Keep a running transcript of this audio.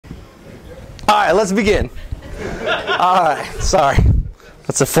All right, let's begin. All right, sorry.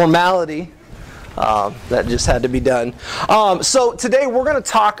 That's a formality that just had to be done. So today we're going to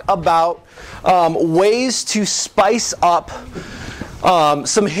talk about ways to spice up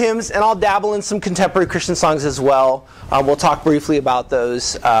some hymns, and I'll dabble in some contemporary Christian songs as well. We'll talk briefly about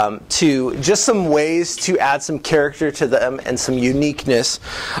those too. Just some ways to add some character to them and some uniqueness.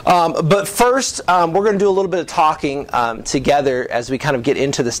 But first, we're going to do a little bit of talking together as we kind of get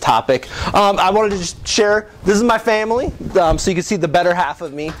into this topic. I wanted to just share, this is my family, so you can see the better half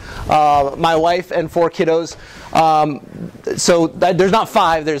of me. My wife and 4 kiddos. So there's not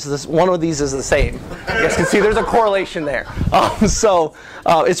 5, there's this, one of these is the same. You guys can see there's a correlation there. So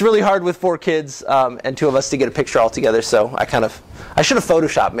it's really hard with 4 kids and 2 of us to get a picture all together. So I should have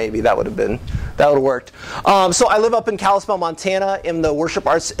photoshopped maybe. That would have worked. So I live up in Kalispell, Montana. I'm the Worship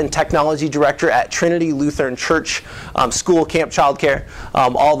Arts and Technology Director at Trinity Lutheran Church, school, camp, childcare,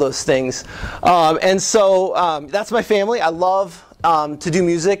 all those things. And so that's my family. I love to do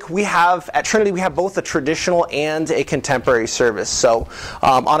music. At Trinity, we have both a traditional and a contemporary service. So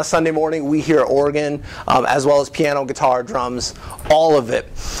on a Sunday morning, we hear organ, as well as piano, guitar, drums, all of it.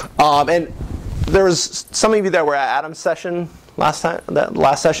 And there was some of you that were at Adam's session last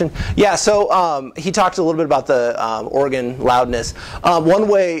session. Yeah, so he talked a little bit about the organ loudness. One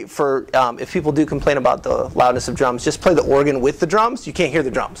way for, if people do complain about the loudness of drums, just play the organ with the drums. You can't hear the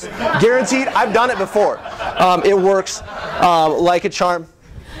drums. Guaranteed. I've done it before. It works like a charm.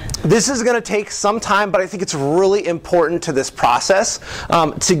 This is going to take some time, but I think it's really important to this process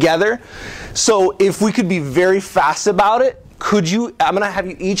together. So if we could be very fast about it, I'm going to have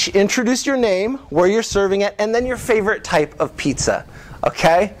you each introduce your name, where you're serving at, and then your favorite type of pizza.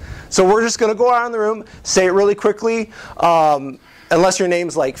 Okay? So we're just going to go around the room, say it really quickly, unless your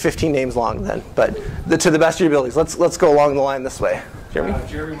name's like 15 names long then. But to the best of your abilities. Let's go along the line this way. Jeremy?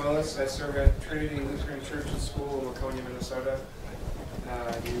 Jeremy Willis. I serve at Trinity Lutheran Church and School in Laconia, Minnesota.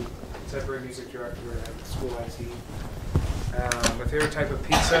 I'm contemporary music director at School IT. My favorite type of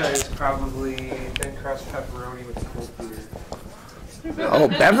pizza is probably thin crust pepperoni with cold beer. Oh,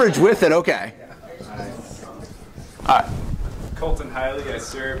 beverage with it, okay. All right. Colton Hiley, I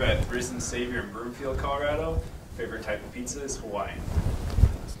serve at Risen Savior in Broomfield, Colorado. Favorite type of pizza is Hawaiian.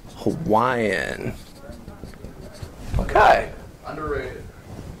 Hawaiian. Okay. Underrated.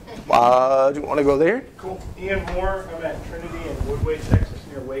 Do you want to go there? Cool. Ian Moore. I'm at Trinity in Woodway, Texas,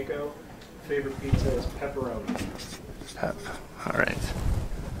 near Waco. Favorite pizza is pepperoni. All right.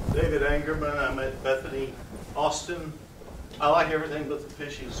 David Angerman. I'm at Bethany, Austin. I like everything but the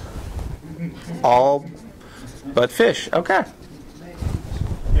fishies. All but fish. Okay.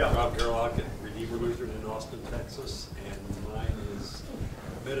 Yeah, Rob Gerlach at Redeemer Lutheran in Austin, Texas, and mine is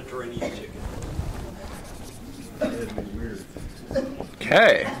Mediterranean chicken. That'd be weird.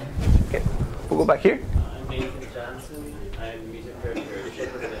 Okay. We'll go back here. I'm Nathan Johnson. I'm music director at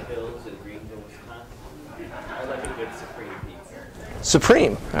Shepherd of the Hills in Greenville, Wisconsin. I like a good Supreme pizza.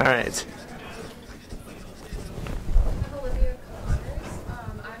 Supreme. All right. Olivia Connors.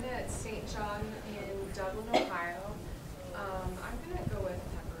 I'm at St. John in Dublin, Ohio. I'm going to go with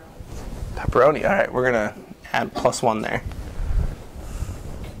pepperoni. Pepperoni. All right. We're going to add +1 there.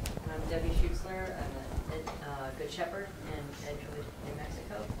 I'm Debbie Schutzler. I'm at Good Shepherd in Edgewood, New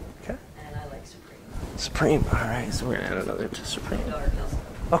Mexico. Okay. And I like Supreme. Supreme. All right. So we're going to add another to Supreme. My daughter Kelsey.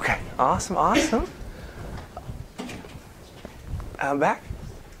 Okay. Awesome. Back.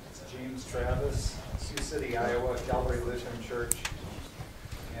 It's James Travis, Sioux City, Iowa, Calvary Lutheran Church,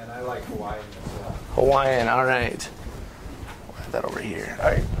 and I like Hawaiian as well. Hawaiian. All right. We'll have that over here.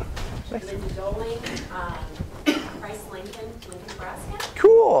 All right. Linda Doling, Price Lincoln, Nebraska.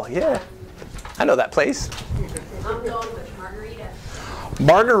 Cool. Yeah. I know that place. I'm going with Margarita.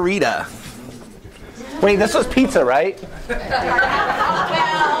 Margarita. Wait, this was pizza, right?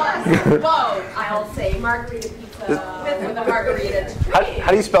 Well, I'll say Margarita pizza with a margarita drink. How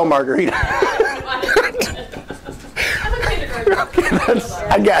do you spell margarita?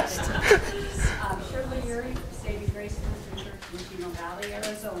 I guessed. Shirley Urey, Saving Grace Lutheran Church in Chino Valley,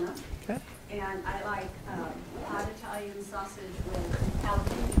 Arizona. Okay. And I like hot Italian sausage with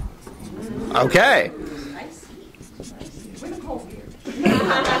jalapeno. Okay. Nice. With a cold beer.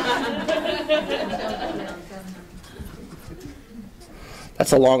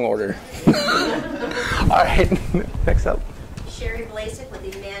 That's a long order. All right. Next up. Sherry Blasek with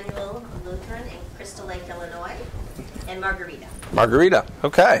Emmanuel Lutheran in Crystal Lake, Illinois. And Margarita. Margarita.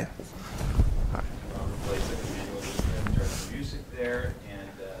 Okay. Robert Blasek, Emmanuel Lutheran, director music there, and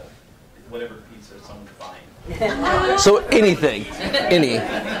whatever pizza someone's buying. So anything. Any.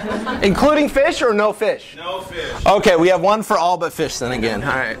 Including fish or no fish? No fish. Okay, we have one for all but fish then again. All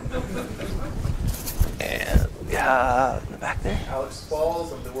right. in the back there. Alex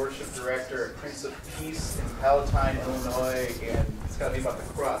Falls, I'm the worship director at Prince of Peace in Palatine, Illinois, and it's got to be about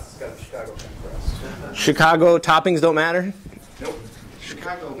the crust. It's got a Chicago thin crust. Chicago toppings don't matter? Nope.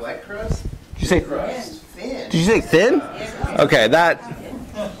 Chicago light crust? Did you say crust? Thin. Did you say thin? Okay, that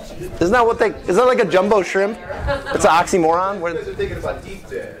isn't that what they is that like a jumbo shrimp? It's an oxymoron. You guys are thinking about deep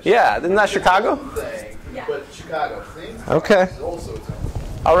dish. Yeah, isn't that Chicago? Thing, but Chicago thin Okay. is also its own.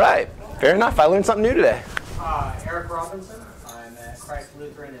 All right. Fair enough. I learned something new today. Eric Robinson. I'm at Christ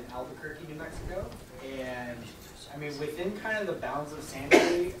Lutheran in Albuquerque, New Mexico. And, I mean, within kind of the bounds of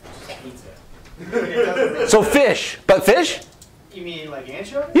sanity, just pizza. So fish. But fish? You mean like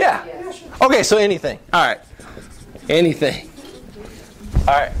anchovy? Yeah. Sure. Okay, so anything. All right. Anything.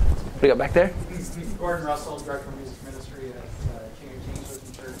 All right. What do you got back there? Gordon Russell, Director of Music Ministry at King of Kings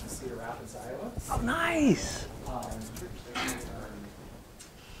Lutheran Church in Cedar Rapids, Iowa. Oh, nice. I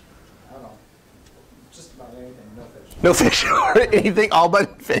don't know. Just about anything. No fish. No fish or anything, all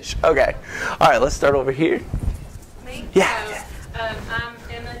but fish. Okay. All right, let's start over here. Me? Yeah. I'm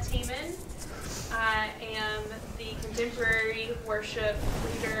Emma Tiemann. I am the contemporary worship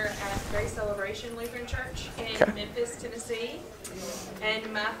leader at Grace Celebration Lutheran Church in Memphis, Tennessee.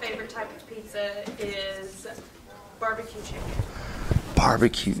 And my favorite type of pizza is barbecue chicken.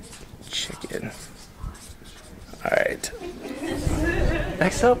 Barbecue chicken. All right.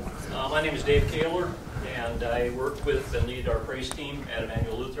 Next up. My name is Dave Kaler, and I work with and lead our praise team at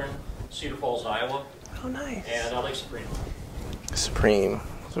Emmanuel Lutheran, Cedar Falls, Iowa. Oh, nice. And I like Supreme. Supreme.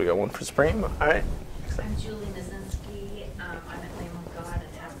 So we got one for Supreme. All right. I'm Julie Nazinski. I'm at Lamb of God in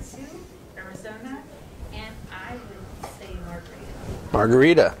Havasu, Arizona, and I would say margarita.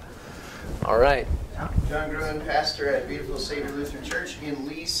 Margarita. All right. John Gruen, pastor at Beautiful Savior Lutheran Church in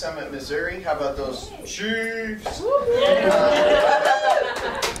Lee Summit, Missouri. How about those Chiefs?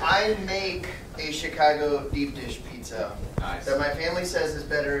 I make a Chicago deep dish pizza that my family says is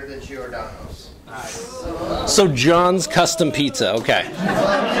better than Giordano's. So John's custom pizza. Okay.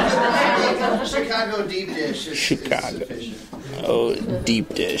 Chicago deep dish is sufficient. Oh,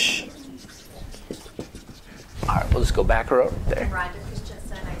 deep dish. All right, we'll just go back row right there. I'm Rhonda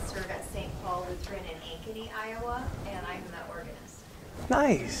Christensen. I serve at St. Paul Lutheran in Ankeny, Iowa, and I'm the organist.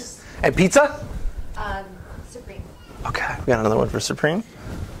 Nice. And pizza? Supreme. Okay, we got another one for Supreme.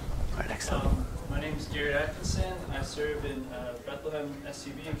 All right, next up. My name is Jared Atkinson. I serve in Bethlehem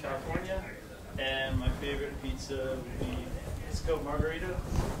SCB in California, and my favorite pizza would be Pisco Margarita.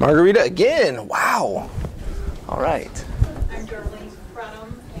 Margarita again. Wow. All right. I'm Darlene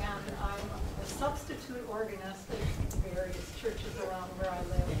Frenham, and I'm a substitute organist at various churches around where I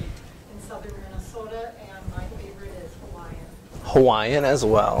live in southern Minnesota, and my favorite is Hawaiian. Hawaiian as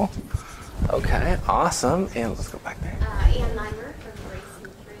well. Okay, awesome. And let's go back there. Ann Nimer from Grace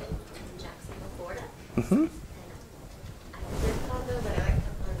Lutheran in Jacksonville, Florida. Mm-hmm. I live Chicago, but I like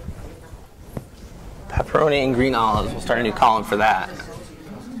Pepperoni and green olives. We'll start a new column for that.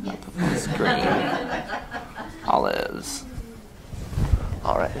 It's green olives.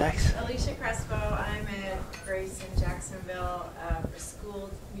 All right, next. Alicia Crespo. I'm at Grace in Jacksonville, a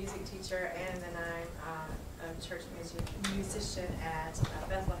school music teacher, and then I'm a church musician at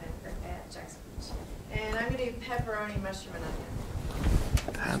Bethlehem at Jackson Beach. And I'm going to do pepperoni, mushroom,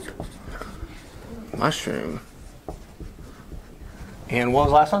 and onion. Mushroom. And what was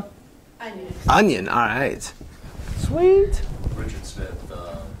the last one? Onion. Onion. All right. Sweet. Richard Smith,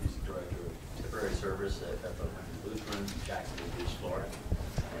 music director of Temporary Service at Bethlehem Lutheran, Jacksonville Beach, Florida.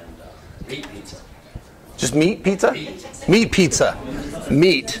 And meat pizza. Just meat pizza? Meat pizza.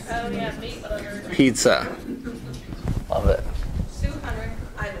 Meat. Oh, yeah, meat burger. Pizza. Love it. Sue Hunter.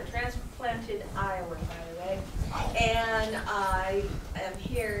 I'm a transplanted Iowan, by the way. And I am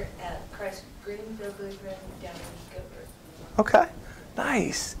here at Christ Greenfield Lutheran down in Gilbert. Okay.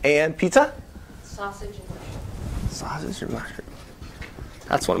 Nice. And pizza? Sausage and mushroom. Sausage and mushroom.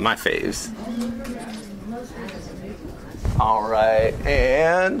 That's one of my faves. All right.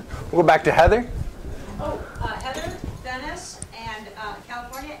 And we'll go back to Heather. Heather, Dennis, and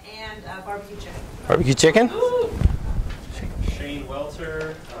California, and barbecue chicken. Barbecue chicken? Shane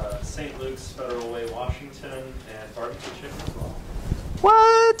Welter, St. Luke's Federal Way, Washington, and barbecue chicken as well.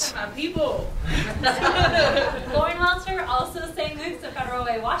 What? My people. Lauren Welter, also St. Luke's at Federal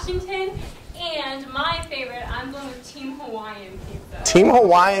Way, Washington. And my favorite, I'm going with Team Hawaiian pizza. Team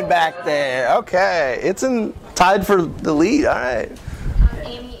Hawaiian back there. Okay. It's tied for the lead. All right. I'm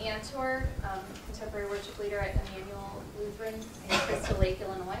Amy Antor, contemporary worship leader at Emmanuel Lutheran in Crystal Lake,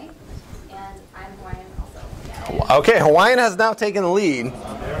 Illinois. And I'm Hawaiian also. Okay. Hawaiian has now taken the lead.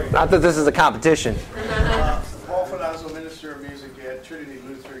 Not that this is a competition. Paul Finazzo, minister of music at Trinity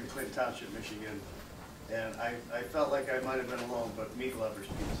Lutheran, Clinton Township, Michigan. And I felt like I might have been alone, but Meat Lovers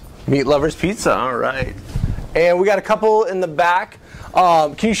Pizza. Meat Lovers Pizza, all right. And we got a couple in the back.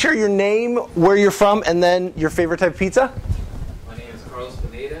 Can you share your name, where you're from, and then your favorite type of pizza? My name is Carlos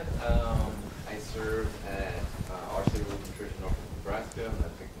Pineda. I serve at RC Lutheran Church in Norfolk, Nebraska. I'm the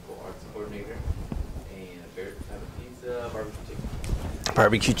technical arts coordinator. And favorite type of pizza, barbecue chicken.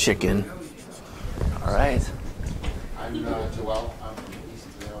 Barbecue chicken. All right. I'm Joel. I'm from East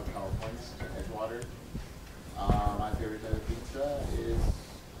Vail, California, Edgewater. My favorite type of pizza is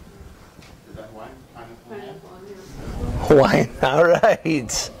that Hawaiian? Hawaiian. All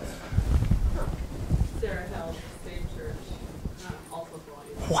right. Sarah Held, same church, also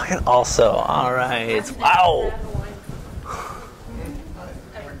Hawaiian. Hawaiian also. All right. Wow.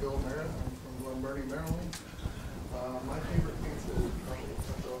 I'm Bill Merritt. I'm from Glen Burnie, Maryland. My favorite pizza is probably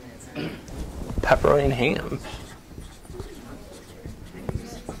pepperoni and ham. Pepperoni and ham.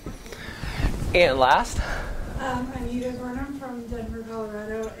 And last. I'm Anita Burnham from Denver,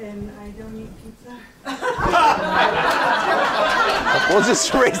 Colorado, and I don't eat pizza. We'll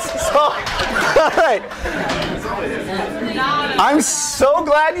just erase this off. All right. I'm so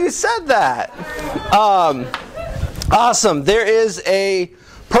glad you said that. Awesome. There is a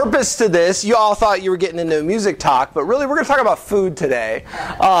purpose to this. You all thought you were getting into music talk, but really we're going to talk about food today.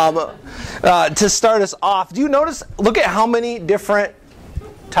 To start us off, do you notice, look at how many different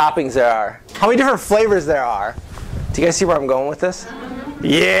toppings there are. How many different flavors there are. Do you guys see where I'm going with this?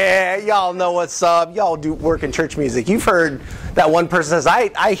 Yeah, y'all know what's up. Y'all do work in church music. You've heard that one person says,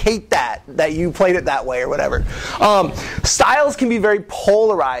 I hate that you played it that way or whatever. Styles can be very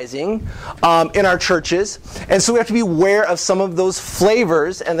polarizing in our churches, and so we have to be aware of some of those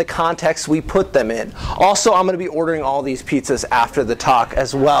flavors and the context we put them in. Also, I'm going to be ordering all these pizzas after the talk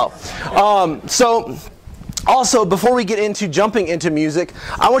as well. Also, before we get into jumping into music,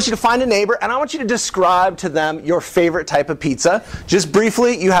 I want you to find a neighbor and I want you to describe to them your favorite type of pizza. Just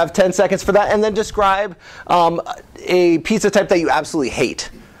briefly, you have 10 seconds for that, and then describe a pizza type that you absolutely hate.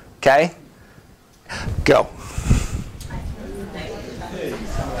 Okay? Go.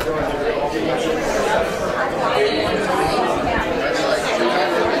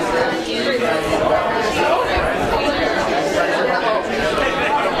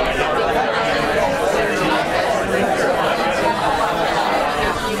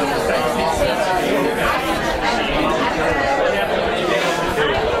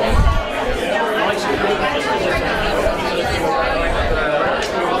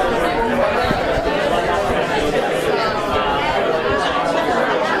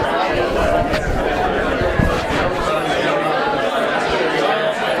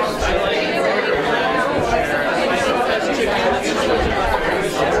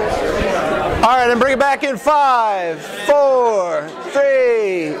 All right, and bring it back in 5, 4,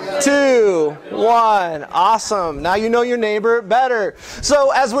 3, 2, 1. Awesome. Now you know your neighbor better.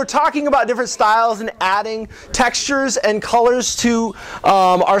 So as we're talking about different styles and adding textures and colors to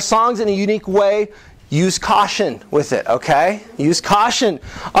our songs in a unique way, use caution with it, okay? Use caution.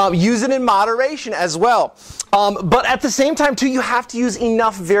 Use it in moderation as well. But at the same time, too, you have to use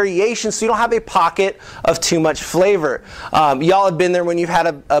enough variation so you don't have a pocket of too much flavor. Y'all have been there when you've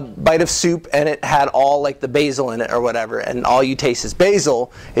had a bite of soup and it had all like the basil in it or whatever, and all you taste is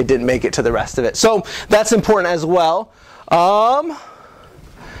basil. It didn't make it to the rest of it. So that's important as well. And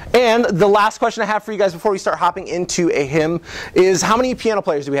the last question I have for you guys before we start hopping into a hymn is, how many piano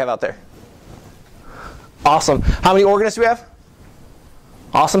players do we have out there? Awesome. How many organists do we have?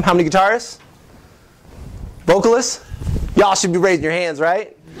 Awesome. How many guitarists? Vocalists? Y'all should be raising your hands,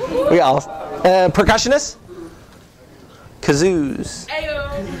 right? We all. Percussionists? Kazoos.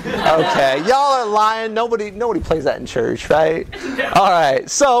 Okay, y'all are lying. Nobody plays that in church, right? All right.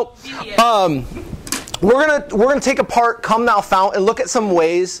 So, we're gonna take apart Come Thou Fount and look at some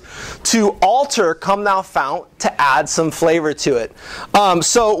ways to alter Come Thou Fount to add some flavor to it.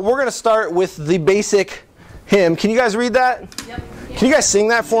 So we're gonna start with the basic hymn. Can you guys read that? Yep. Can you guys sing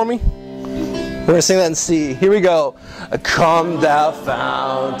that for me? We're going to sing that in C. Here we go. Come thou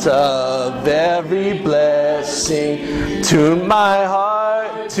fount of every blessing, tune my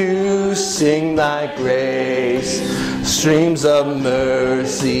heart to sing thy grace. Streams of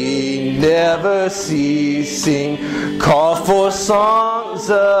mercy never ceasing, call for songs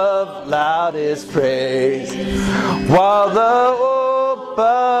of loudest praise. While the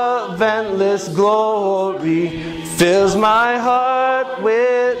of endless glory fills my heart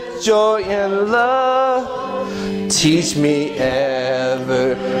with joy and love. Teach me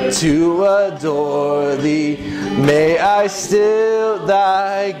ever to adore thee. May I still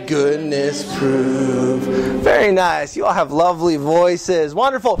thy goodness prove. Very nice. You all have lovely voices.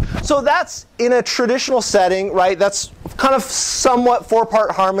 Wonderful. So that's in a traditional setting, right? That's kind of somewhat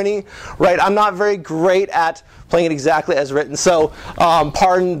four-part harmony, right? I'm not very great at playing it exactly as written, so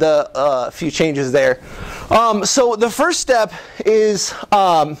pardon the few changes there. So the first step is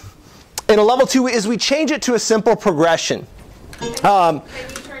in a level 2 is we change it to a simple progression. Can you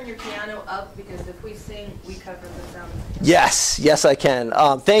turn your piano up, because if we sing, we cover the sound. Yes, I can.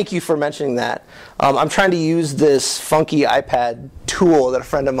 Thank you for mentioning that. I'm trying to use this funky iPad tool that a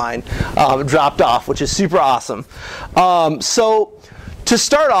friend of mine dropped off, which is super awesome. So to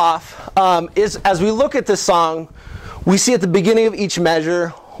start off, as we look at this song, we see at the beginning of each measure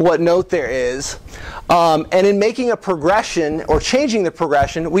what note there is. And in making a progression or changing the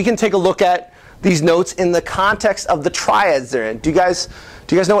progression, we can take a look at these notes in the context of the triads they're in. Do you guys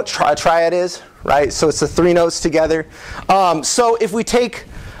know what a triad is? Right? So it's the 3 notes together. So if we take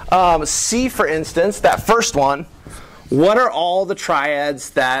C, for instance, that first one, what are all the triads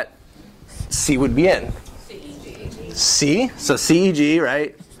that C would be in? C, so C, E, G,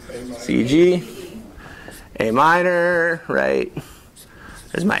 right? C, E, G, A minor, right?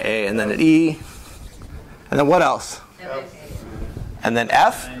 There's my A, and then an E. And then what else? And then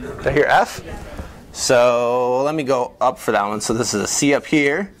F. Did I hear F? So let me go up for that one. So this is a C up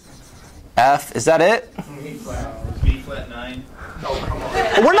here. F, is that it? B flat 9. Oh, come on.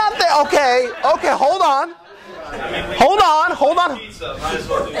 We're not there. Okay, hold on. Hold on. Hold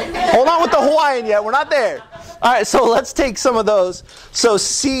on with the Hawaiian yet. We're not there. All right, so let's take some of those. So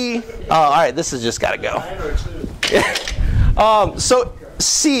C, all right, this has just got to go. So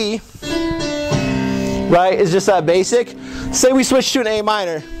C, right, is just that basic. Say we switch to an A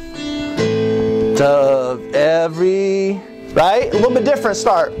minor. Of every, right? A little bit different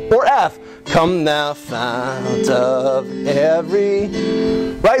start. Or F. Come thou fount of every,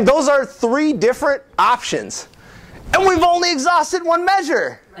 right? Those are 3 different options. And we've only exhausted 1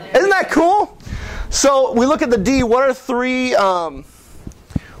 measure. Isn't that cool? So we look at the D. What are 3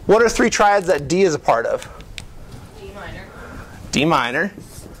 triads that D is a part of? D minor. D minor.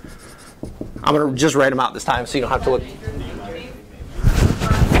 I'm going to just write them out this time so you don't have to look.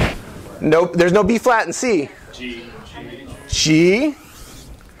 Nope, there's no B flat in C. G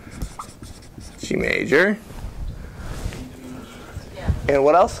major. And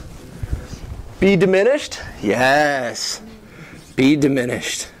what else? B diminished? Yes. B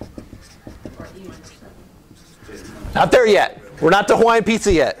diminished. Not there yet. We're not to Hawaiian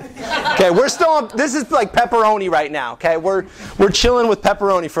pizza yet. Okay, we're still on, this is like pepperoni right now. Okay, we're chilling with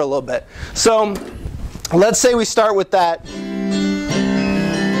pepperoni for a little bit. So let's say we start with that.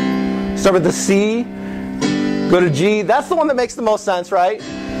 Start with the C, go to G. That's the one that makes the most sense, right?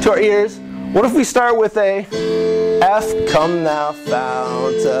 To our ears. What if we start with a F, come thou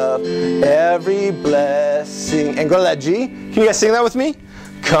fount of every blessing, and go to that G? Can you guys sing that with me?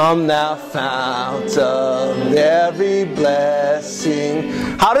 Come thou fount of every blessing.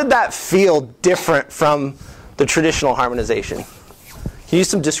 How did that feel different from the traditional harmonization? Can you use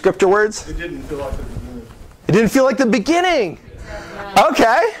some descriptor words? It didn't feel like the beginning. It didn't feel like the beginning.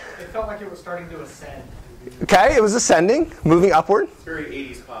 Okay. It felt like it was starting to ascend. Okay, it was ascending, moving upward. It's very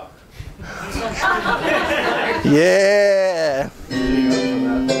 80s pop. Yeah.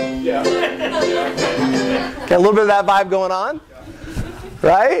 Got a little bit of that vibe going on,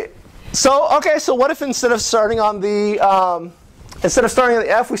 right? So, okay, so what if instead of starting on the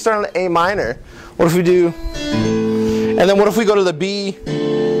F, we start on the A minor? What if we do, and then what if we go to the B,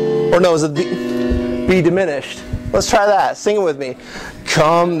 or no, is it B diminished? Let's try that. Sing it with me.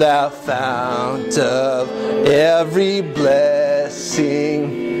 Come thou fount of every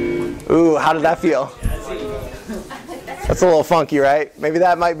blessing. Ooh, how did that feel? That's a little funky, right? Maybe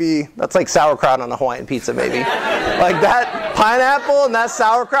that's like sauerkraut on a Hawaiian pizza, maybe. Like that pineapple and that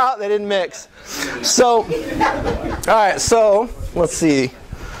sauerkraut, they didn't mix. So, all right, so let's see.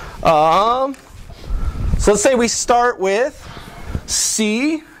 So let's say we start with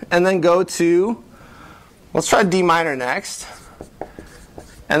C and then go to, let's try D minor next.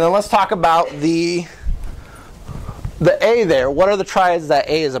 And then let's talk about the A there. What are the triads that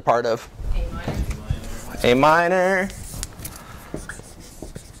A is a part of? A minor.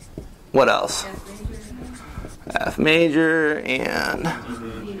 What else? F major and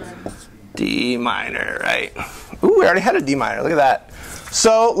D minor, right? Ooh, we already had a D minor. Look at that.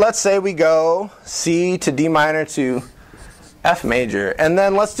 So let's say we go C to D minor to F major. And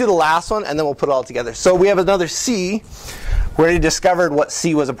then let's do the last one, and then we'll put it all together. So we have another C. We already discovered what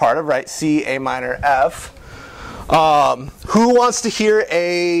C was a part of, right? C, A minor, F. Who wants to hear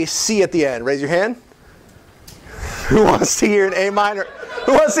a C at the end? Raise your hand. Who wants to hear an A minor?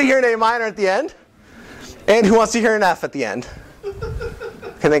 Who wants to hear an A minor at the end? And who wants to hear an F at the end?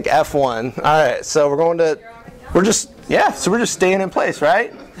 I think F1. All right, so we're just staying in place,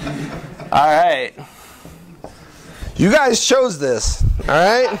 right? All right. You guys chose this, all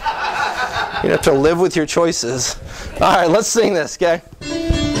right? You have to live with your choices. All right, let's sing this, okay?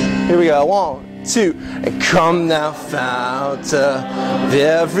 Here we go. 1, 2. And come thou fount of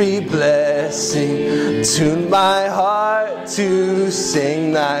every blessing, tune my heart to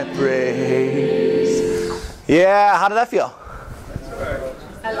sing thy praise. Yeah, how did that feel?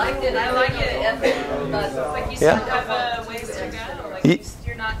 I liked it. I like it. But like you still have a ways to go. Like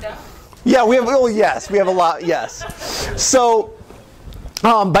you're not done. Yeah, we have. Oh, yes, we have a lot. Yes. So,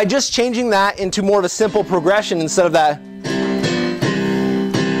 by just changing that into more of a simple progression instead of that,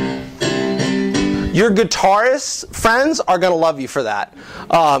 your guitarist friends are going to love you for that.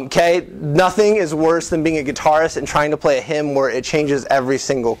 Okay? Nothing is worse than being a guitarist and trying to play a hymn where it changes every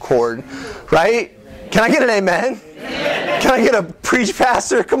single chord. Right? Can I get an amen? Can I get a preach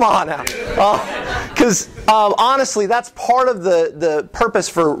pastor? Come on now. Because honestly, that's part of the purpose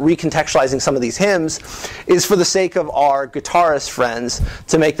for recontextualizing some of these hymns is for the sake of our guitarist friends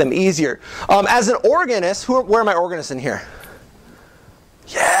to make them easier. As an organist, where are my organists in here?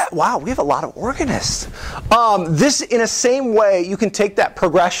 Yeah, wow, we have a lot of organists. This, in a same way, you can take that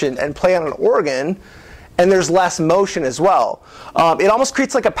progression and play on an organ, and there's less motion as well. It almost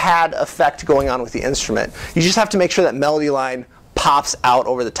creates like a pad effect going on with the instrument. You just have to make sure that melody line pops out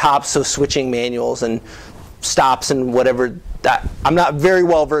over the top, so switching manuals and stops and whatever. I'm not very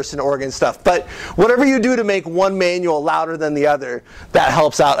well versed in organ stuff, but whatever you do to make one manual louder than the other, that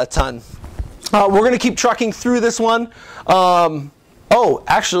helps out a ton. We're going to keep trucking through this one. Oh,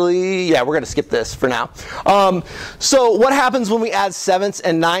 actually, yeah, we're going to skip this for now. So what happens when we add sevenths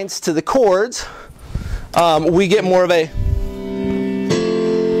and ninths to the chords? We get more of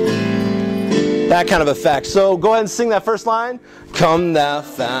that kind of effect. So go ahead and sing that first line. Come thou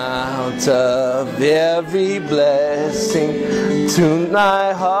fount of every blessing, tune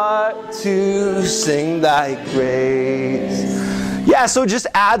thy heart to sing thy grace. Yeah, so it just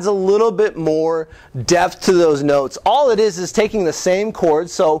adds a little bit more depth to those notes. All it is taking the same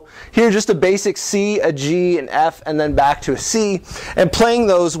chords. So here just a basic C, a G, an F, and then back to a C, and playing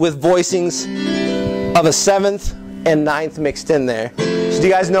those with voicings of a seventh and ninth mixed in there. So do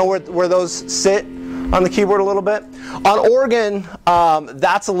you guys know where those sit on the keyboard a little bit? On organ,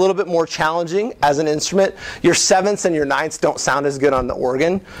 that's a little bit more challenging as an instrument. Your sevenths and your ninths don't sound as good on the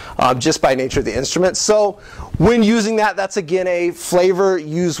organ, just by nature of the instrument. So when using that, that's again a flavor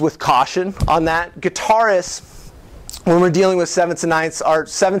used with caution on that. Guitarists, when we're dealing with sevenths and ninths, are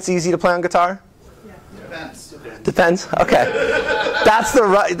sevenths easy to play on guitar? Depends. Okay. That's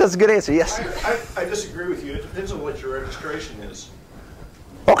a good answer. Yes. I disagree with you. It depends on what your registration is.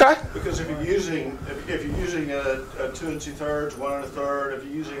 Okay. Because if you're using a 2 2/3, 1 1/3, if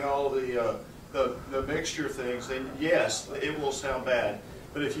you're using all the mixture things, then yes, it will sound bad.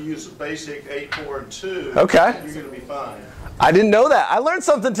 But if you use a basic 8 4 and 2, okay, you're going to be fine. I didn't know that. I learned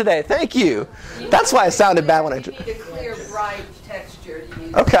something today. Thank you. That's why it sounded bad when I. You need a clear, bright texture to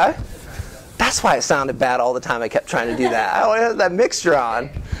use. Okay. That's why it sounded bad all the time. I kept trying to do that. I had that mixture on.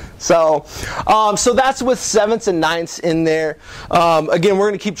 So that's with sevenths and ninths in there. Again, we're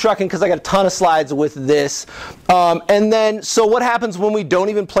going to keep trucking because I got a ton of slides with this. And then, so what happens when we don't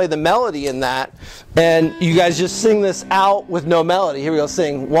even play the melody in that? And you guys just sing this out with no melody. Here we go.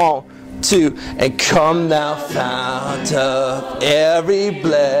 Sing 1, 2. And come thou fount of every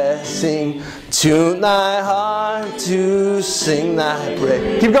blessing, tune thy heart to sing thy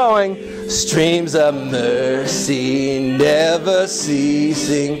praise. Keep going. Streams of mercy never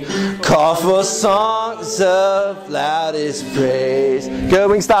ceasing, call for songs of loudest praise. Good,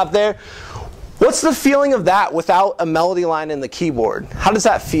 we can stop there. What's the feeling of that without a melody line in the keyboard? How does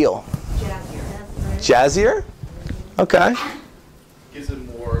that feel? Jazzier? Okay. Gives it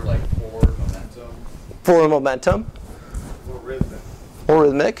more like forward momentum. Forward momentum? More rhythmic. More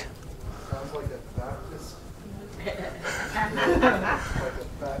rhythmic? Sounds like a Baptist. Like a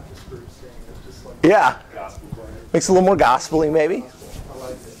Baptist group singing. It's just like yeah. Makes it a little more gospel-y maybe. I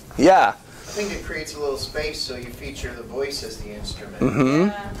like it. Yeah. I think it creates a little space so you feature the voice as the instrument.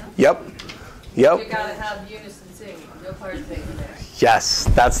 Mm-hmm. Yep. Yep. You gotta have unison singing, no part singing there. Yes,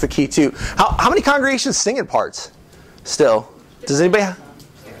 that's the key too. How many congregations sing in parts still? Does anybody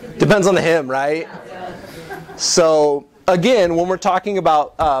Depends on the hymn, right? So again, when we're talking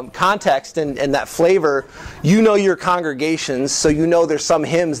about context and that flavor, you know your congregations, so you know there's some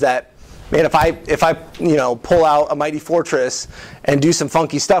hymns that, man, if I pull out A Mighty Fortress and do some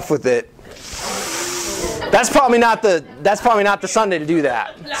funky stuff with it, that's probably not the Sunday to do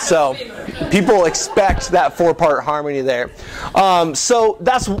that. So people expect that 4-part harmony there. So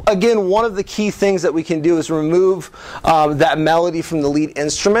that's, again, one of the key things that we can do is remove that melody from the lead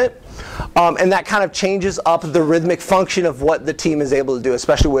instrument. And that kind of changes up the rhythmic function of what the team is able to do,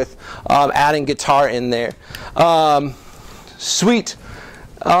 especially with adding guitar in there. Sweet.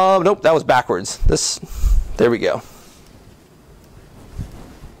 Nope, that was backwards. There we go.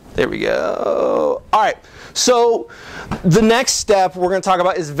 There we go. All right. So the next step we're going to talk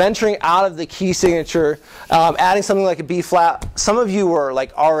about is venturing out of the key signature, adding something like a B flat. Some of you are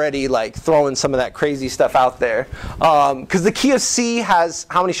like already like throwing some of that crazy stuff out there, because the key of C has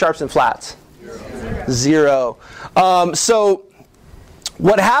how many sharps and flats? 0. So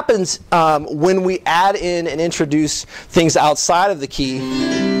what happens when we add in and introduce things outside of the key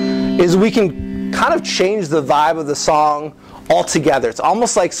is we can kind of change the vibe of the song altogether. It's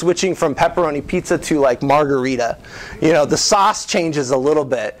almost like switching from pepperoni pizza to like margarita. The sauce changes a little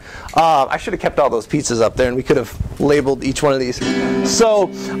bit. I should have kept all those pizzas up there and we could have labeled each one of these. So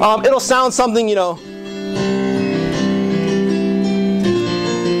it'll sound something,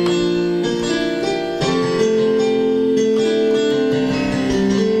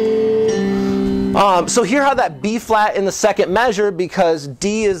 so hear how that B flat in the second measure, because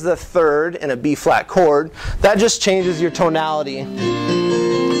D is the third in a B flat chord, that just changes your tonality.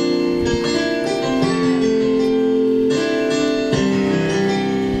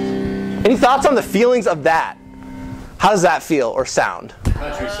 Any thoughts on the feelings of that? How does that feel or sound?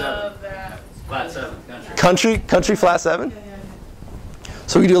 Country 7. Flat 7. Country flat 7?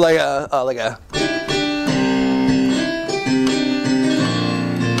 So we do like a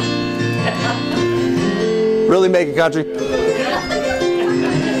really make it country.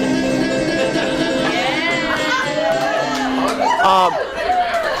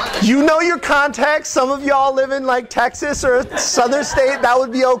 You know your context. Some of y'all live in like Texas or a southern state. That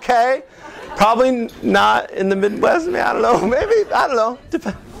would be okay. Probably not in the Midwest. I don't know. Maybe. I don't know. It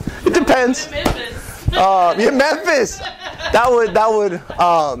depends. Memphis. That would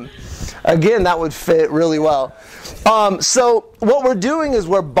again, that would fit really well. So what we're doing is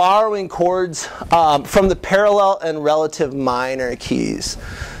we're borrowing chords from the parallel and relative minor keys.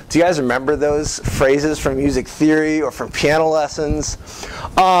 Do you guys remember those phrases from music theory or from piano lessons?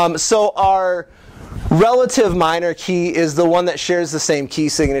 So our relative minor key is the one that shares the same key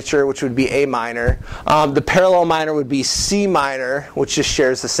signature, which would be A minor. The parallel minor would be C minor, which just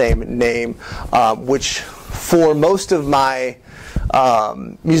shares the same name, which for most of my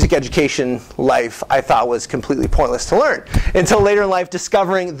music education life I thought was completely pointless to learn, until later in life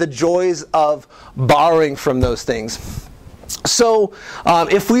discovering the joys of borrowing from those things. So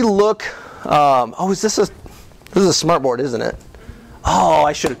if we look, this is a smartboard, isn't it? Oh,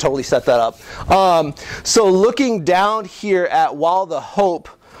 I should have totally set that up. So looking down here at While the Hope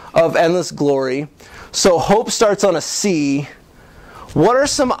of Endless Glory, so hope starts on a C. What are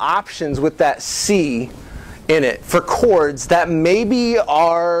some options with that C in it for chords that maybe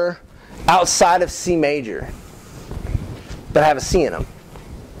are outside of C major but have a C in them?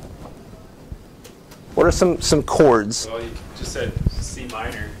 What are some chords? Well, you just said C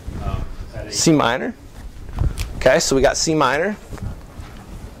minor. C minor. Okay, so we got C minor.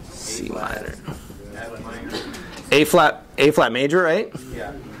 C minor. A flat major, right?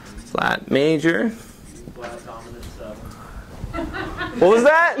 Yeah. Flat major. Flat dominant 7. What was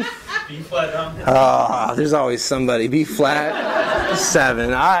that? B flat dominant. Oh, there's always somebody. B flat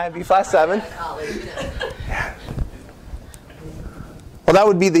 7. All right, B flat 7. Well, that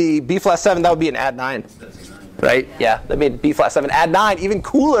would be the B flat 7. That would be an add 9, right? Yeah, that made B flat 7 add 9 even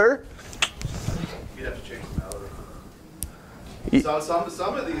cooler. You'd have to change the melody. So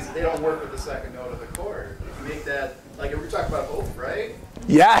some of these, they don't work with the second note of the chord. If you make that, like if we're talking about hope, right?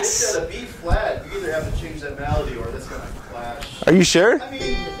 Yes. If you set a B flat, you either have to change that melody or that's going to clash. Are you sure? I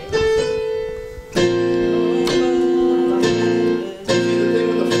mean, the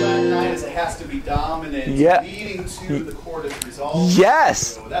thing with the flat 9 is it has to be dominant, leading to the chord is resolved.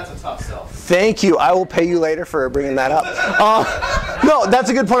 Yes. So that's a tough sell. Thank you. I will pay you later for bringing that up. No, that's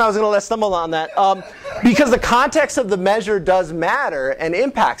a good point. I was going to let stumble on that. Because the context of the measure does matter and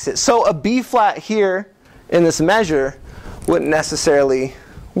impacts it. So a B flat here in this measure wouldn't necessarily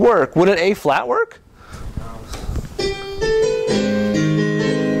work. Would an A flat work?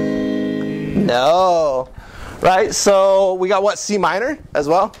 No. Right? So we got what? C minor as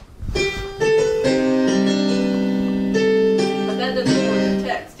well?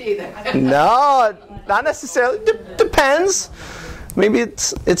 No, not necessarily. Depends. Maybe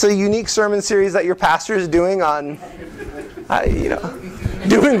it's a unique sermon series that your pastor is doing on,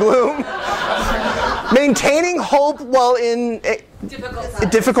 doom and gloom. Maintaining hope while in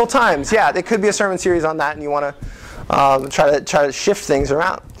difficult times. Yeah, it could be a sermon series on that, and you want to try to shift things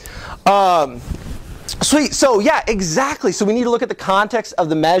around. Sweet. So yeah, exactly. So we need to look at the context of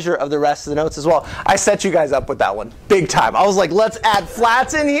the measure of the rest of the notes as well. I set you guys up with that one big time. I was like, let's add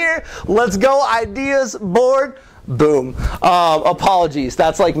flats in here. Let's go. Ideas board. Boom. Apologies.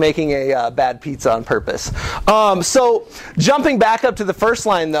 That's like making a bad pizza on purpose. So jumping back up to the first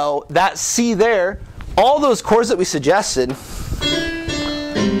line though, that C there, all those chords that we suggested,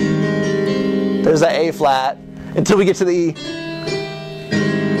 there's that A flat until we get to the E.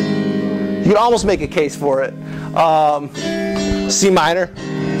 You can almost make a case for it. C minor.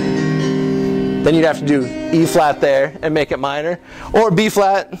 Then you'd have to do E flat there and make it minor. Or B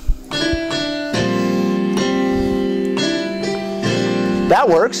flat. That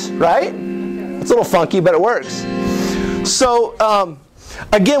works, right? It's a little funky, but it works. So,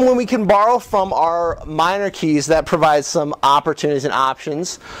 again, when we can borrow from our minor keys, that provides some opportunities and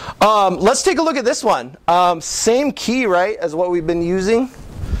options. Let's take a look at this one. Same key, right, as what we've been using.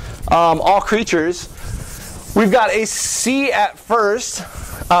 All creatures. We've got a C at first.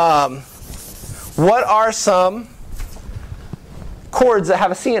 What are some chords that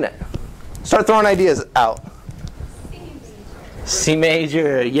have a C in it? Start throwing ideas out. C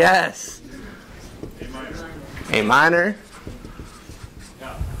major, yes. A minor.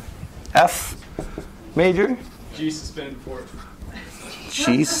 F major. G suspended 4.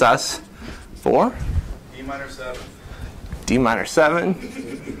 G sus 4. D minor 7. D minor 7.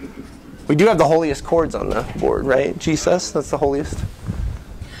 We do have the holiest chords on the board, right? G sus, that's the holiest.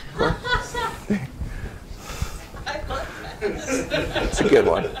 It's a good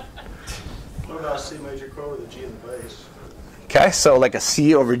one. What about a C major chord with a G in the bass? Okay, so like a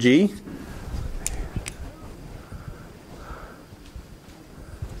C over G.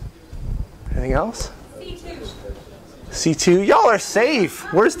 Anything else? C2. C2. Y'all are safe.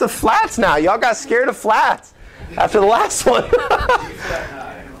 Where's the flats now? Y'all got scared of flats after the last one.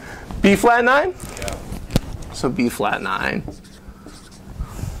 B flat 9? Yeah. So B flat 9.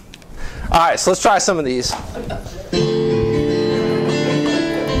 All right, so let's try some of these.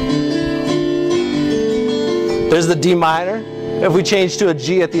 There's the D minor. If we change to a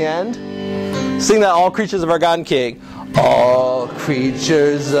G at the end, sing that all creatures of our God and King. All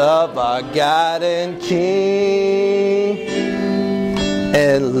creatures of our God and King,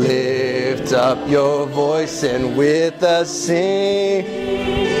 and lift up your voice and with us sing.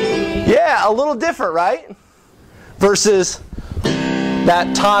 Yeah, a little different, right? Versus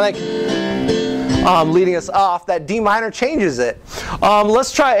that tonic leading us off. That D minor changes it.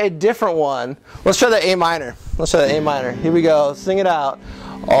 Let's try a different one. Let's try the A minor. Let's try the A minor. Here we go. Sing it out.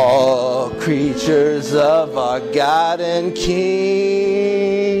 All creatures of our God and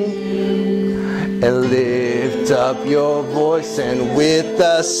King, and lift up your voice and with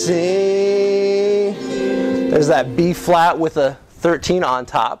us sing. There's that B flat with a 13 on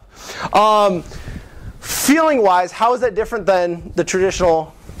top. Feeling wise, how is that different than the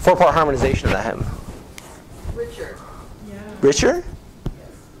traditional 4-part harmonization of the hymn? Richer. Yeah. Richer?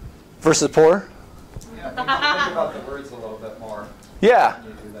 Versus poor? Yeah, think about the words a little bit more. Yeah. When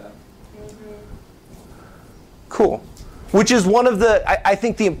you do that. Cool. Which is one of the, I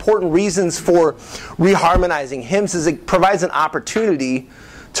think, the important reasons for reharmonizing hymns is it provides an opportunity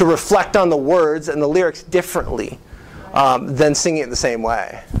to reflect on the words and the lyrics differently than singing it the same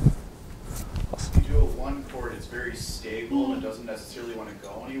way. If you do a one chord, it's very stable and it doesn't necessarily want to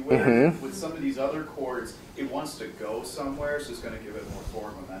go anywhere. Mm-hmm. With some of these other chords, it wants to go somewhere, so it's going to give it more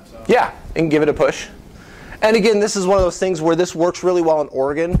forward momentum. Yeah, and give it a push. And again, this is one of those things where this works really well on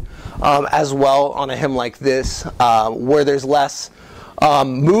organ as well on a hymn like this, where there's less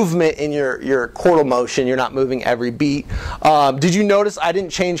movement in your chordal motion. You're not moving every beat. Did you notice I didn't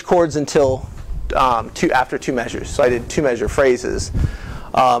change chords until after 2 measures? So I did 2 measure phrases.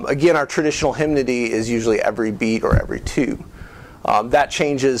 Again, our traditional hymnody is usually every beat or every 2. That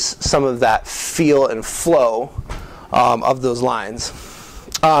changes some of that feel and flow of those lines.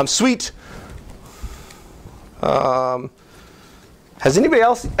 Sweet. Has anybody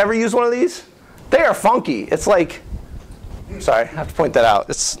else ever used one of these? They are funky. It's like, sorry, I have to point that out.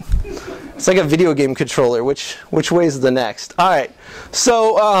 It's like a video game controller. Which way is the next? All right.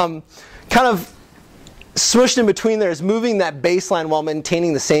 So kind of smushed in between there is moving that bass line while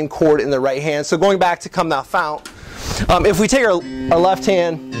maintaining the same chord in the right hand. So going back to Come Thou Fount, if we take our left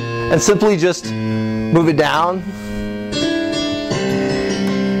hand and simply just move it down,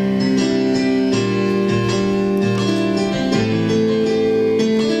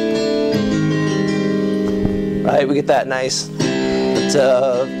 right? We get that nice.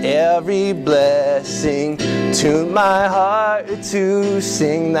 Of every blessing, tune my heart to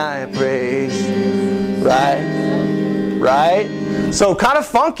sing thy praise. Right? So kind of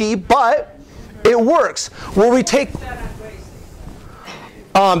funky, but it works. Where we take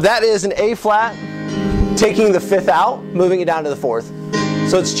that is an A flat, taking the 5th out, moving it down to the 4th.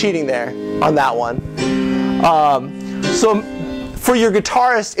 So it's cheating there on that one. So for your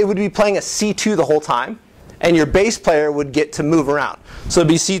guitarist, it would be playing a C2 the whole time. And your bass player would get to move around. So it'd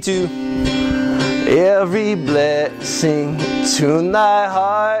be C2. Every blessing, tune thy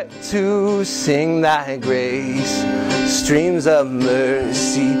heart to sing thy grace. Streams of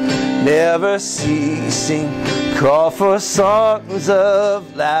mercy, never ceasing. Call for songs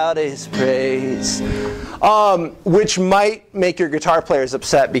of loudest praise. Which might make your guitar players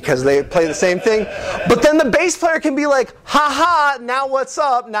upset because they play the same thing. But then the bass player can be like, ha, now what's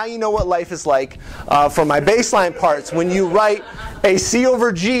up? Now you know what life is like for my bass line parts when you write a C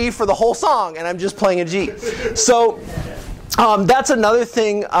over G for the whole song and I'm just playing a G. So that's another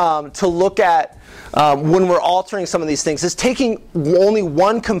thing to look at when we're altering some of these things, is taking only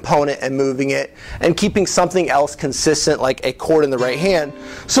one component and moving it and keeping something else consistent, like a chord in the right hand.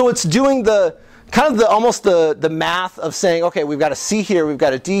 So it's doing the kind of almost the math of saying, okay, we've got a C here, we've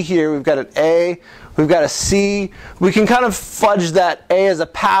got a D here, we've got an A, we've got a C. We can kind of fudge that A as a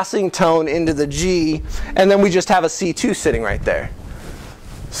passing tone into the G, and then we just have a C2 sitting right there.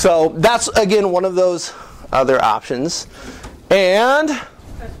 So that's, again, one of those other options. And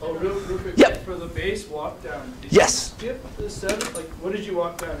real quick, yep. For the bass walk down, did yes. you skip the 7? Like, what did you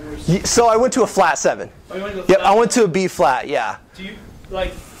walk down? So I went to a flat 7. Oh, you went to a yep, flat I went to a B flat, yeah. Do you,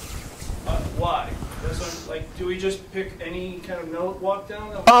 like, why? Like, do we just pick any kind of note walk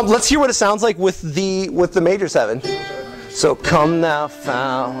down? Let's hear what it sounds like with the major 7. So come thou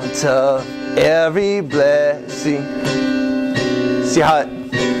fount of every blessing. See how it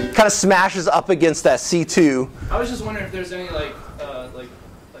kind of smashes up against that C2. I was just wondering if there's any like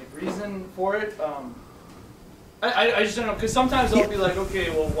reason for it. I just don't know, because sometimes I'll be like, okay,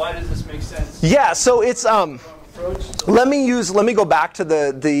 well, why does this make sense? Yeah, so it's let me go back to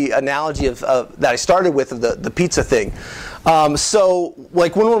the analogy of that I started with, of the pizza thing. So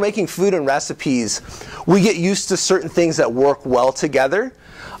like when we're making food and recipes, we get used to certain things that work well together.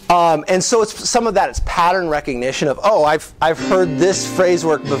 And so it's some of that, it's pattern recognition of, oh, I've heard this phrase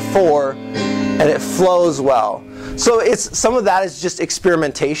work before and it flows well. So it's some of that is just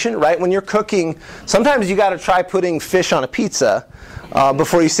experimentation, right? When you're cooking, sometimes you got to try putting fish on a pizza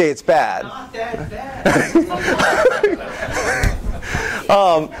before you say it's bad. Not that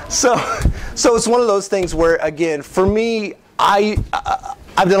bad. So it's one of those things where, again, for me, I've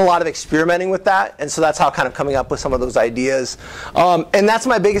done a lot of experimenting with that, and so that's how kind of coming up with some of those ideas. And that's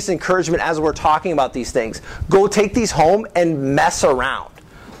my biggest encouragement as we're talking about these things. Go take these home and mess around.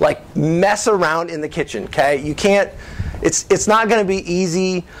 Like, mess around in the kitchen, okay? You can't, it's not going to be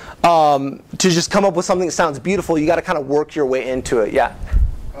easy to just come up with something that sounds beautiful. You got to kind of work your way into it, yeah?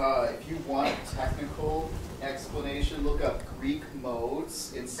 If you want a technical explanation, look up Greek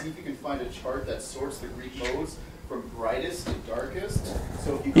modes and see if you can find a chart that sorts the Greek modes from brightest to darkest.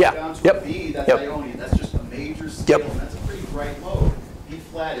 So if you go down to a B, that's Ionian. That's just a major scale, and that's a pretty bright mode. B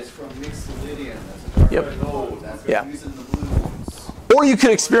flat is from Mixolydian. That's a dark mode. That's what we use in the blues. Or you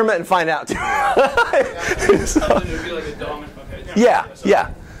could experiment and find out.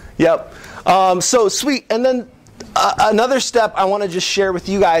 Yep. So sweet. And then another step I want to just share with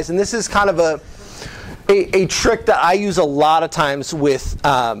you guys, and this is kind of a trick that I use a lot of times with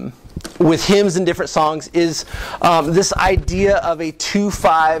hymns and different songs, is this idea of a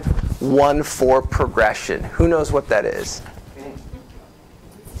 2-5-1-4 progression. Who knows what that is?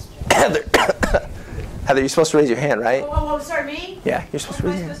 Heather. Heather, you're supposed to raise your hand, right? Oh, sorry, me? Yeah, you're supposed to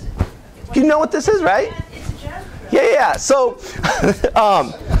raise your hand. You know what this is, right? Yeah. So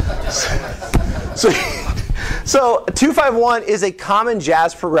 2-5-1 is a common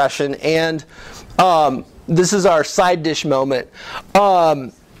jazz progression, and this is our side dish moment.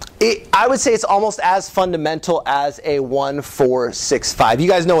 I would say it's almost as fundamental as a 1-4-6-5. You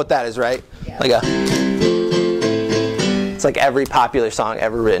guys know what that is, right? Yeah. It's like every popular song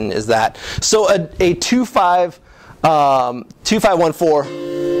ever written is that. So a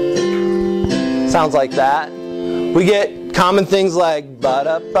 2-5-1-4 sounds like that. We get common things like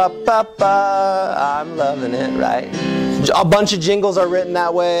ba-da-ba-ba-ba, I'm loving it, right? A bunch of jingles are written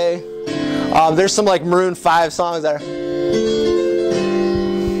that way. There's some like Maroon 5 songs that are.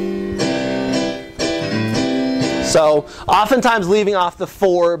 So oftentimes leaving off the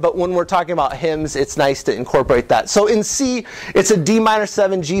 4, but when we're talking about hymns, it's nice to incorporate that. So in C, it's a D minor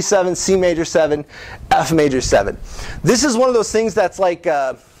 7, G7, C major 7, F major 7. This is one of those things that's like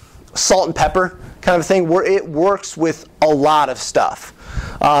salt and pepper kind of thing, where it works with a lot of stuff.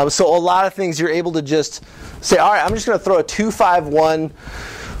 So a lot of things you're able to just say, all right, I'm just going to throw a 2, 5, 1,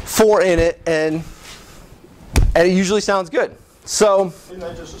 4 in it, and it usually sounds good. So isn't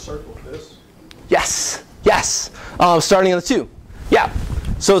that just a circle of this? yes. Starting on the 2. Yeah.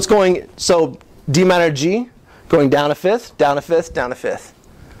 So it's going, so D minor G, going down a 5th, down a 5th, down a 5th.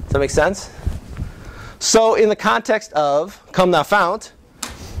 Does that make sense? So in the context of Come Thou Fount,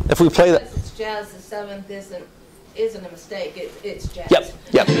 if we play that. It's jazz, the 7th isn't a mistake. It's jazz.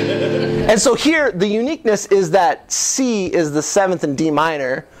 Yep. And so here, the uniqueness is that C is the 7th in D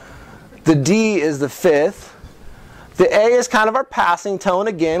minor. The D is the 5th. The A is kind of our passing tone.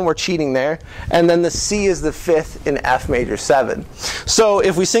 Again, we're cheating there. And then the C is the 5th in F major 7. So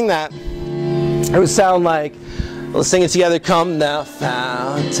if we sing that, it would sound like, let's sing it together. Come thou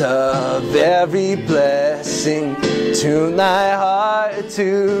fount of every blessing, tune thy heart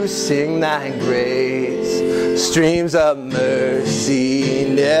to sing thy grace. Streams of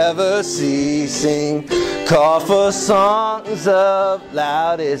mercy never ceasing, call for songs of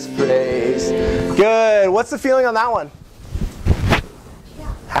loudest praise. Good. What's the feeling on that one?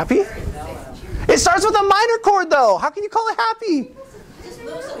 Happy? It starts with a minor chord though. How can you call it happy?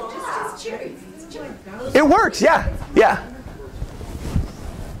 It works, yeah.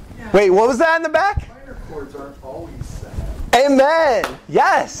 Wait, what was that in the back? Minor chords aren't always sad. Amen.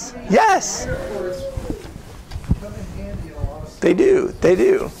 Yes. Minor chords come in handy in a lot of stuff. They do.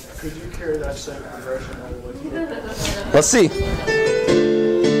 Could you carry that same progression all the way through? Let's see.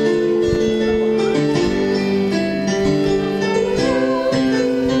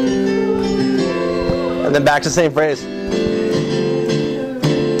 And then back to the same phrase.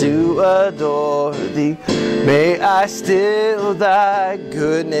 To adore thee, may I still thy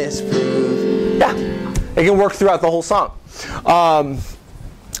goodness prove. Yeah, it can work throughout the whole song.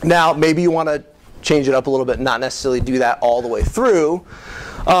 Now, maybe you want to change it up a little bit, not necessarily do that all the way through.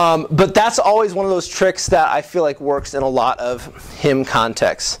 But that's always one of those tricks that I feel like works in a lot of hymn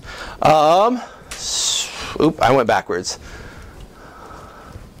contexts. I went backwards.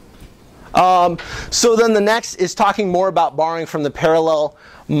 So then the next is talking more about borrowing from the parallel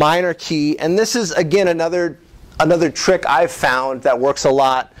minor key. And this is, again, another trick I've found that works a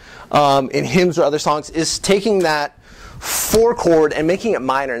lot in hymns or other songs, is taking that 4 chord and making it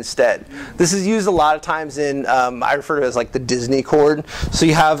minor instead. This is used a lot of times in, I refer to it as like the Disney chord. So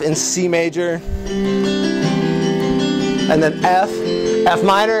you have in C major, and then F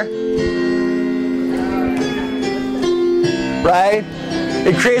minor, right?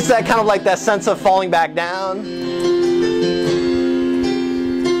 It creates that kind of like that sense of falling back down,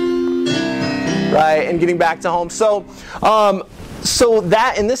 right, and getting back to home. So, so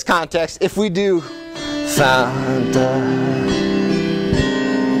that in this context, if we do found,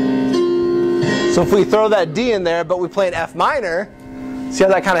 so if we throw that D in there, but we play an F minor, see how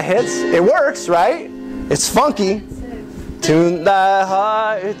that kind of hits? It works, right? It's funky. Tune thy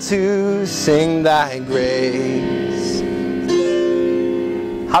heart to sing thy grace.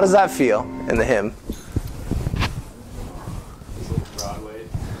 How does that feel in the hymn? Broadway.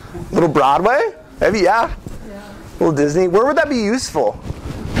 Little Broadway? Maybe, yeah. Little Disney. Where would that be useful?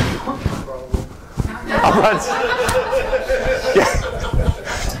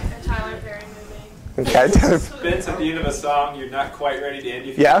 Okay. Spins at the end of a song, you're not quite ready to end.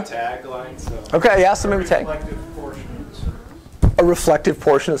 You Yeah. a tagline. So. Okay, yeah, so maybe tag. A reflective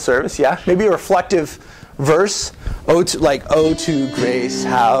portion of service, yeah. Maybe a reflective verse. Oh, to grace,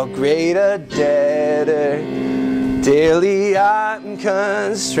 how great a debtor daily I'm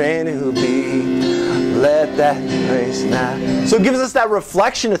constrained to be. Let that grace now. So it gives us that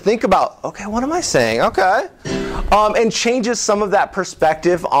reflection to think about, okay, what am I saying? Okay. And changes some of that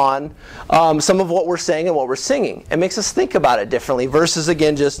perspective on some of what we're saying and what we're singing. It makes us think about it differently versus,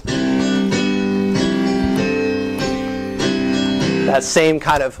 again, just that same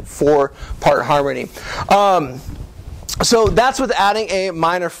kind of 4-part harmony. So that's with adding a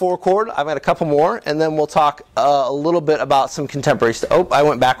minor 4 chord. I've got a couple more, and then we'll talk a little bit about some contemporary stuff. Oh, I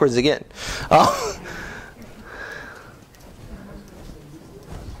went backwards again.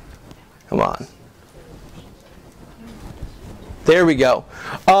 Come on. There we go.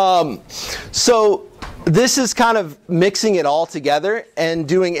 So this is kind of mixing it all together and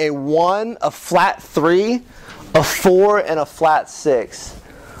doing a 1, a flat 3, a 4, and a flat 6.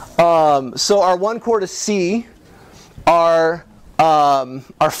 So our 1 chord is C. Our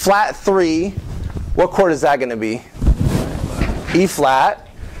flat 3 what chord is that going to be? E flat.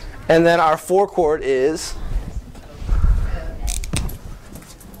 And then our 4 chord is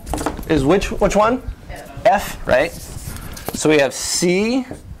which one? F, right? So we have C,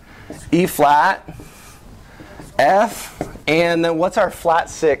 E flat, F, and then what's our flat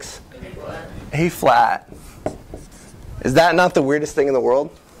 6? A flat. Is that not the weirdest thing in the world?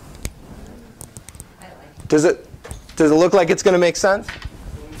 Does it look like it's going to make sense?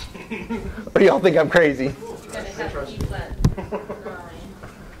 Or do y'all think I'm crazy?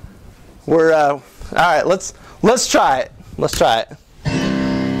 We're all right. Let's try it. Let's try it.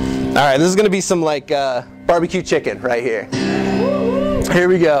 All right. This is going to be some like barbecue chicken right here. Here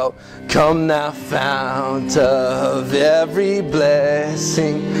we go. Come thou fount of every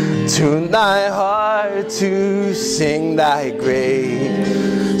blessing, tune thy heart to sing thy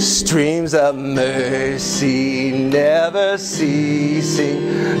grace. Streams of mercy never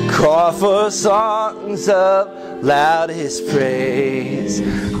ceasing, call for songs of loudest praise.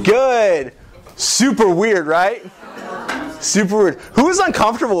 Good. Super weird, right? Super weird. Who's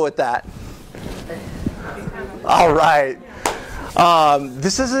uncomfortable with that? All right.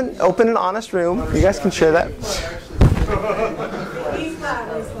 This is an open and honest room. You guys can share that.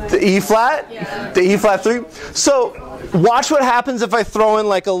 The E flat? Yeah. The E flat 3. So watch what happens if I throw in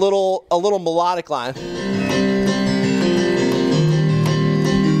like a little melodic line.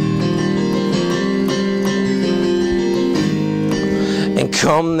 And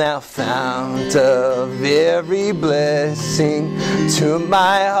come thou fount of every blessing, to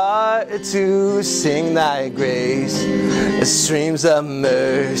my heart to sing thy grace. The streams of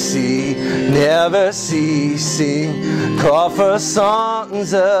mercy never ceasing, call for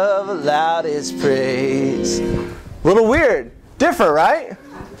songs of loudest praise. A little weird. Different, right?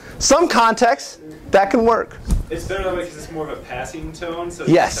 Some context, that can work. It's better because it's more of a passing tone, so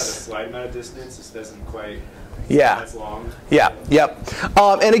yes. It's got a slight amount of distance. It doesn't quite... Yeah. That's long. Yeah. Yep.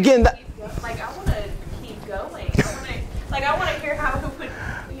 And again, like I want to keep going. I want to hear how who would,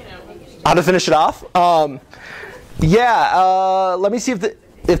 how to finish it off. Let me see if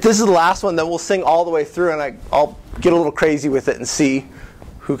this is the last one. Then we'll sing all the way through, and I'll get a little crazy with it and see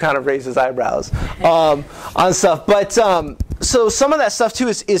who kind of raises eyebrows on stuff. But so some of that stuff too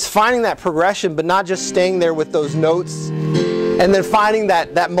is finding that progression, but not just staying there with those notes. And then finding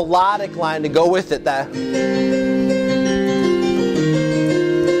that melodic line to go with it.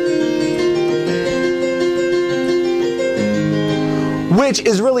 Which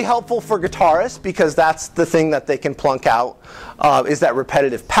is really helpful for guitarists because that's the thing that they can plunk out, is that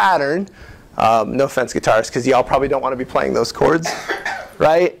repetitive pattern. No offense, guitarists, because y'all probably don't want to be playing those chords,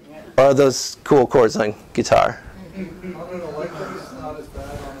 right? Or those cool chords on guitar.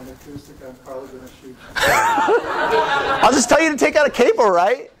 I'll just tell you to take out a capo,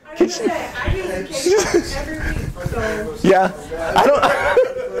 right? I use a capo every week. So. Yeah, I don't.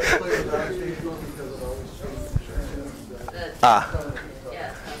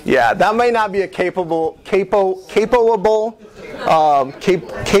 Yeah, that may not be a capable progression.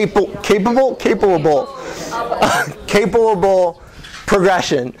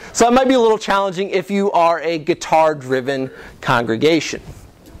 So it might be a little challenging if you are a guitar-driven congregation.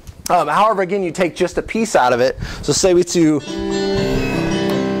 However, again, you take just a piece out of it. So say we do.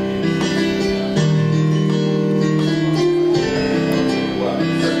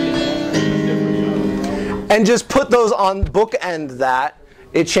 And just put those on bookend that.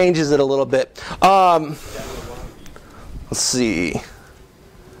 It changes it a little bit. Let's see.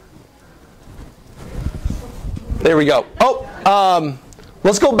 There we go.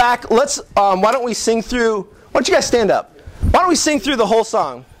 Let's go back. Why don't we sing through? Why don't you guys stand up? Why don't we sing through the whole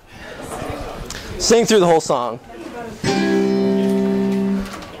song? Sing through the whole song. Do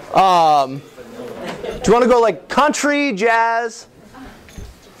you want to go like country, jazz,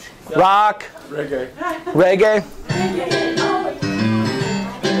 rock, reggae?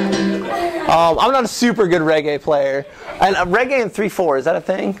 I'm not a super good reggae player. And reggae in 3/4, is that a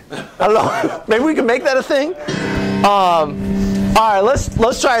thing? I don't know. Maybe we can make that a thing. All right,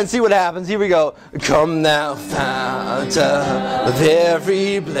 let's try and see what happens. Here we go. Come thou fount of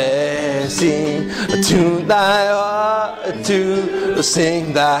every blessing, tune thy heart to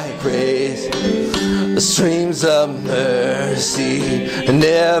sing thy praise. The streams of mercy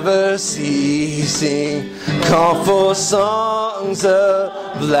never ceasing, call for songs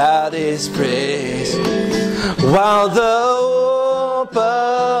of loudest praise. While the hope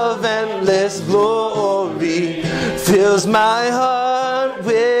of endless glory fills my heart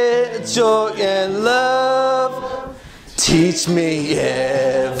with joy and love, teach me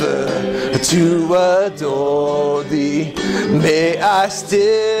ever to adore thee. May I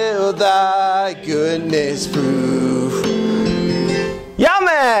still thy goodness prove. Yeah,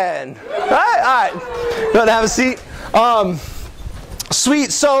 man. All right. Go ahead and have a seat.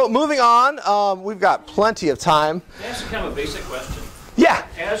 Sweet. So moving on, we've got plenty of time. Can I ask you kind of a basic question? Yeah.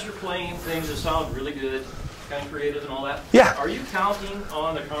 As you're playing things that sound really good, kind of creative and all that, yeah, are you counting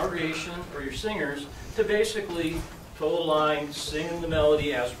on the congregation or your singers to basically toe the line, sing the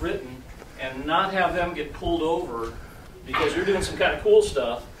melody as written, and not have them get pulled over because you're doing some kind of cool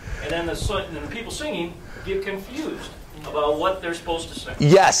stuff, and then the people singing get confused about what they're supposed to sing?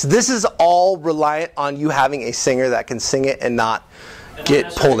 Yes, this is all reliant on you having a singer that can sing it and not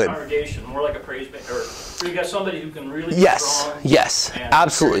get pulled in. Congregation, more like a praise band, or you got somebody who can really be yes, strong. Yes,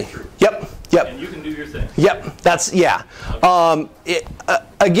 absolutely. Yep. And you can do your thing. Yep, that's, yeah.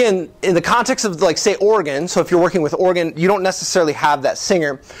 Again, in the context of, like, say, organ, so if you're working with organ, you don't necessarily have that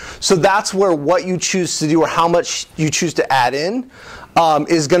singer. So that's where what you choose to do or how much you choose to add in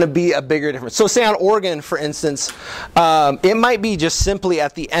is going to be a bigger difference. So say on organ, for instance, it might be just simply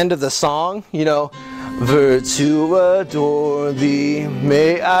at the end of the song, you know, to adore thee,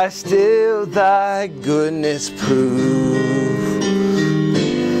 may I still thy goodness prove.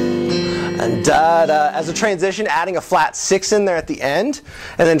 And da-da, as a transition, adding a flat 6 in there at the end,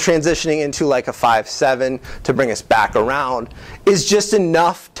 and then transitioning into like a 5-7 to bring us back around is just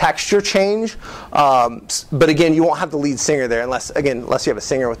enough texture change. But again, you won't have the lead singer there unless you have a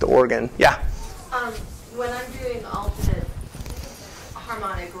singer with the organ. Yeah? When I'm doing alternate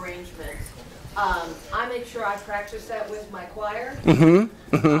harmonic arrangements, I make sure I practice that with my choir.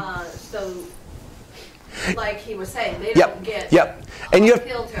 So, like he was saying, they don't get and you have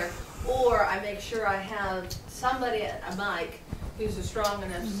filter. Or I make sure I have somebody at a mic who's a strong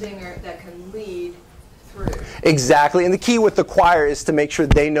enough singer that can lead through. Exactly, and the key with the choir is to make sure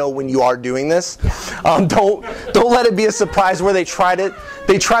they know when you are doing this. Don't let it be a surprise where they try to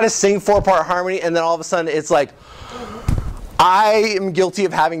sing 4-part harmony, and then all of a sudden it's like, I am guilty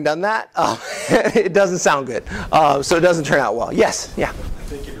of having done that. It doesn't sound good, so it doesn't turn out well. Yes, yeah. I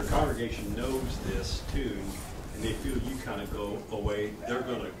think if your congregation knows this tune and they feel you kind of go away, they're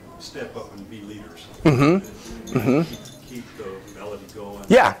going to step up and be leaders. Keep the melody going.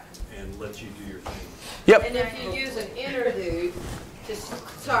 Yeah. And let you do your thing. Yep. And if you use an interlude to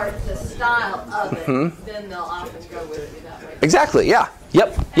start the style of it, then they'll often go with you that way. Exactly. Yeah.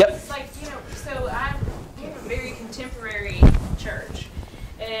 Yep. It's like, so I'm in a very contemporary church,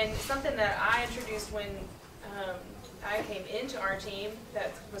 and something that I introduced when I came into our team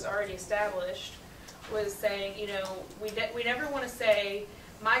that was already established was saying, we never want to say,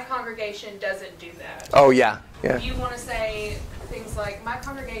 my congregation doesn't do that. Oh, yeah. You want to say things like, my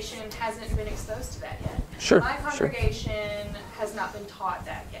congregation hasn't been exposed to that yet. Sure. My congregation has not been taught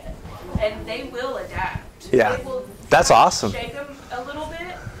that yet. And they will adapt. Yeah. They will That's awesome. Shake them a little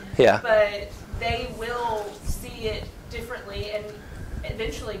bit. Yeah. But they will see it differently and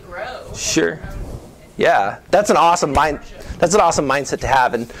eventually grow. Sure. Yeah, that's an awesome mindset to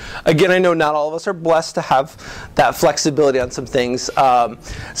have. And again, I know not all of us are blessed to have that flexibility on some things.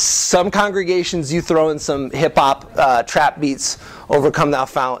 Some congregations, you throw in some hip hop trap beats, "Overcome Thou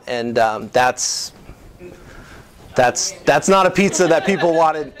Fount," and that's not a pizza that people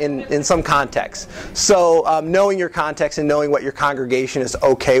wanted in some context. So knowing your context and knowing what your congregation is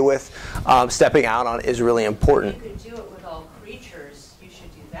okay with stepping out on is really important. You could do it with all creatures. You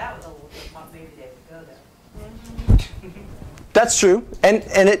should do that with a little hip hop. Maybe they would go there. That's true, and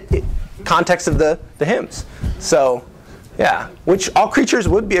it context of the hymns. So, yeah, which all creatures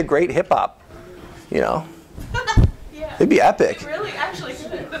would be a great hip hop, Yeah. It'd be epic. It really actually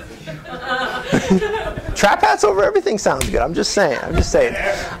could. Trap hats over everything sounds good. I'm just saying.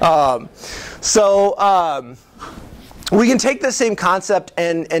 We can take the same concept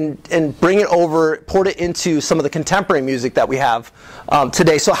and bring it over, port it into some of the contemporary music that we have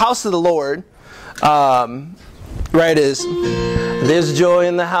today. So, House of the Lord. Right, is there's joy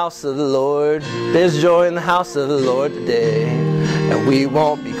in the house of the Lord. There's joy in the house of the Lord today. And we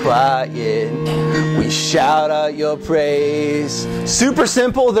won't be quiet. We shout out your praise. Super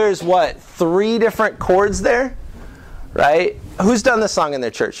simple. There's 3 different chords there? Right? Who's done this song in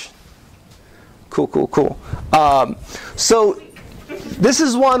their church? Cool. So this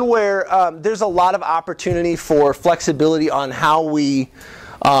is one where there's a lot of opportunity for flexibility on how we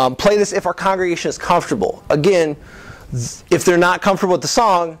play this if our congregation is comfortable. Again, if they're not comfortable with the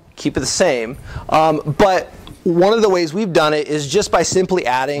song, keep it the same. But one of the ways we've done it is just by simply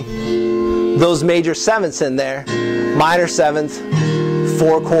adding those major 7ths in there. Minor 7th,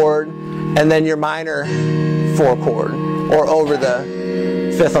 4 chord, and then your minor 4 chord. Or over the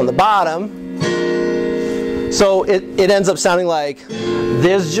 5th on the bottom, So it ends up sounding like,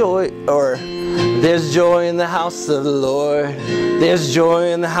 there's joy, or there's joy in the house of the Lord. There's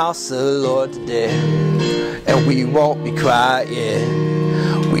joy in the house of the Lord today. And we won't be quiet.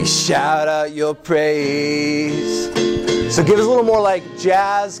 We shout out your praise. So give us a little more like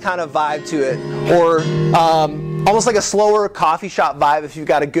jazz kind of vibe to it. Or almost like a slower coffee shop vibe if you've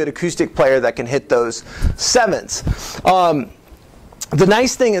got a good acoustic player that can hit those sevenths. The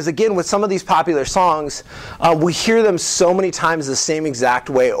nice thing is, again, with some of these popular songs, we hear them so many times the same exact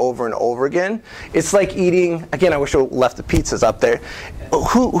way over and over again. It's like eating, again, I wish I left the pizzas up there.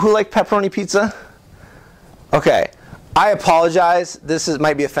 Who like pepperoni pizza? Okay. I apologize.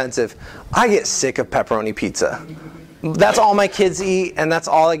 Might be offensive. I get sick of pepperoni pizza. That's all my kids eat, and that's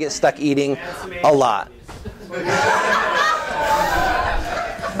all I get stuck eating a lot.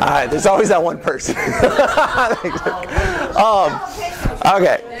 All right, there's always that one person.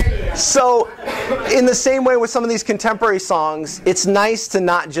 Okay, so in the same way with some of these contemporary songs, it's nice to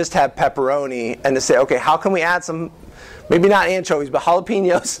not just have pepperoni and to say, okay, how can we add some, maybe not anchovies, but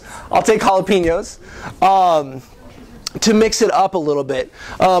jalapenos. I'll take jalapenos. To mix it up a little bit.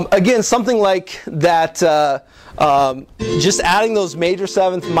 Again, something like that, just adding those major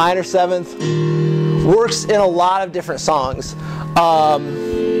seventh, minor seventh, works in a lot of different songs.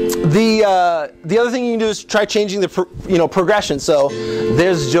 The other thing you can do is try changing the progression. So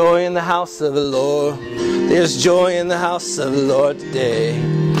there's joy in the house of the Lord. There's joy in the house of the Lord today,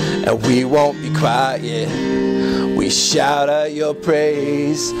 and we won't be quiet. We shout out your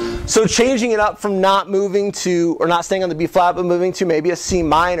praise. So changing it up from not moving to, or not staying on the B flat, but moving to maybe a C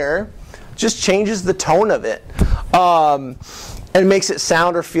minor, just changes the tone of it, and makes it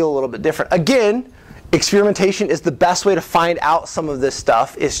sound or feel a little bit different. Again, experimentation is the best way to find out some of this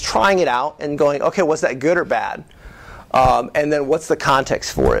stuff, is trying it out and going, okay, was that good or bad? And then what's the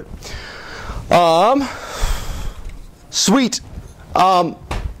context for it? Sweet. I'm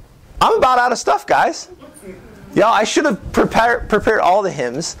about out of stuff, guys. Yeah, I should have prepared all the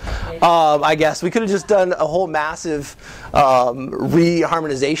hymns. I guess we could have just done a whole massive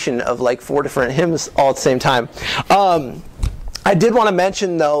reharmonization of like 4 different hymns all at the same time. I did want to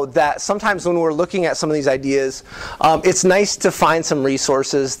mention, though, that sometimes when we're looking at some of these ideas, it's nice to find some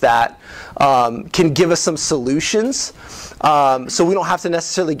resources that can give us some solutions. So we don't have to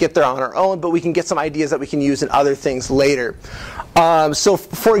necessarily get there on our own, but we can get some ideas that we can use in other things later. So,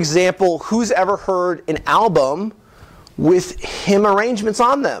 for example, who's ever heard an album with hymn arrangements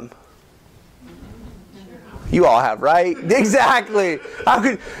on them? You all have, right? Exactly.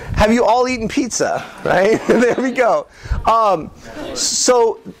 Have you all eaten pizza? Right? There we go.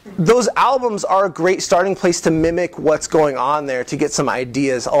 So those albums are a great starting place to mimic what's going on there, to get some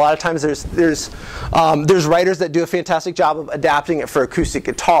ideas. A lot of times there's writers that do a fantastic job of adapting it for acoustic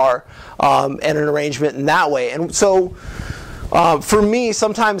guitar and an arrangement in that way. And so for me,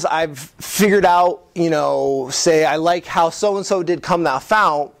 sometimes I've figured out, say I like how so-and-so did Come Thou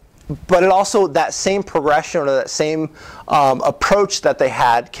Fount, but it also, that same progression or that same approach that they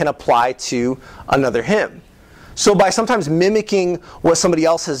had can apply to another hymn. So by sometimes mimicking what somebody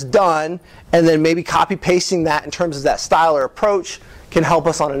else has done and then maybe copy-pasting that in terms of that style or approach can help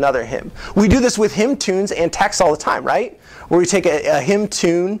us on another hymn. We do this with hymn tunes and texts all the time, right? Where we take a hymn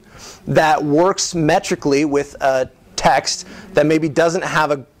tune that works metrically with a text that maybe doesn't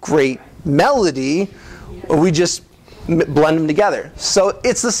have a great melody, or we just blend them together. So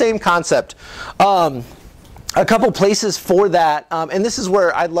it's the same concept. A couple places for that, and this is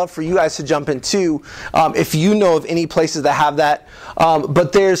where I'd love for you guys to jump in too, if you know of any places that have that.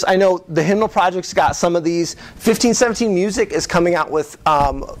 But I know the Hymnal Project's got some of these. 1517 Music is coming out with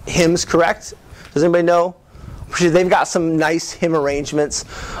hymns, correct? Does anybody know? They've got some nice hymn arrangements.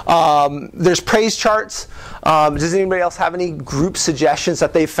 There's praise charts. Does anybody else have any group suggestions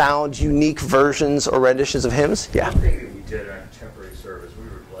that they found unique versions or renditions of hymns? Yeah. One thing that we did in our contemporary service, we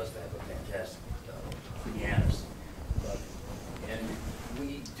were blessed to have a fantastic pianist. And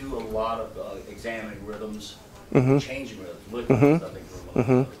we do a lot of examining rhythms, changing rhythms, looking at something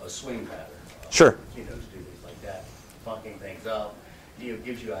from a swing pattern. Sure. Do things like that, funking things up.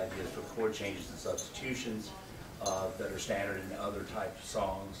 Gives you ideas for chord changes and substitutions that are standard in other types of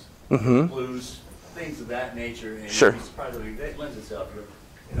songs, blues, things of that nature. And sure. Surprisingly, that lends itself.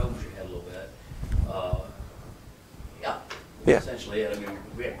 It opens your head a little bit. Yeah. Essentially, I mean,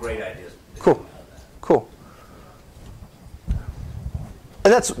 we have great ideas. Cool.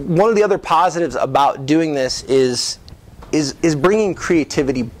 And that's one of the other positives about doing this is bringing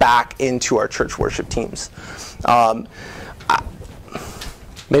creativity back into our church worship teams.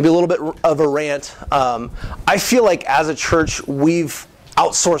 Maybe a little bit of a rant. I feel like as a church, we've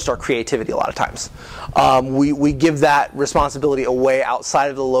outsourced our creativity a lot of times. We give that responsibility away outside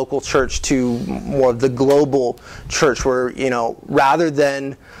of the local church to more of the global church, where, rather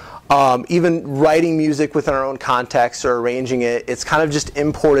than even writing music within our own context or arranging it, it's kind of just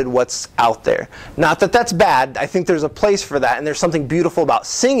imported what's out there. Not that that's bad. I think there's a place for that, and there's something beautiful about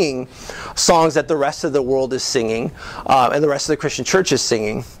singing songs that the rest of the world is singing, and the rest of the Christian church is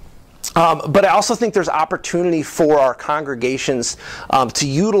singing. But I also think there's opportunity for our congregations to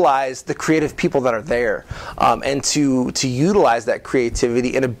utilize the creative people that are there, and to utilize that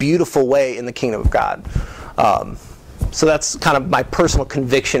creativity in a beautiful way in the kingdom of God. So that's kind of my personal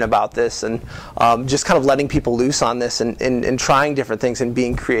conviction about this, and just kind of letting people loose on this, and trying different things and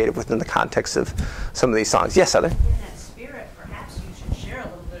being creative within the context of some of these songs. Yes, Heather? In that spirit, perhaps you should share a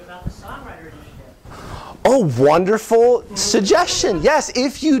little bit about the Songwriter Initiative. Oh, wonderful suggestion. Yes,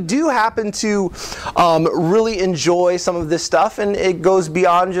 if you do happen to really enjoy some of this stuff, and it goes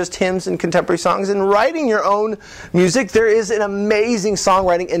beyond just hymns and contemporary songs, and writing your own music, there is an amazing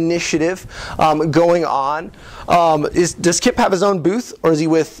songwriting initiative going on. Does Kip have his own booth, or is he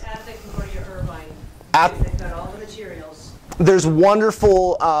with? At the Concordia Irvine. They've got all the materials. There's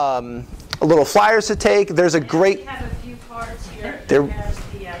wonderful little flyers to take. There's a great. We have a few cards here. There. It has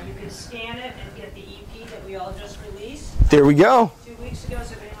the, you can scan it and get the EP that we all just released. There we go. 2 weeks ago,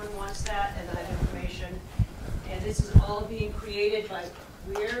 so if anyone wants that and that information. And this is all being created by,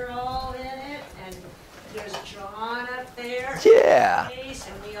 we're all in it, and there's John up there. Yeah. And Chase,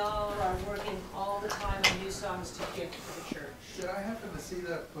 and we all are working all the time on new songs to give to the church. Did I happen to see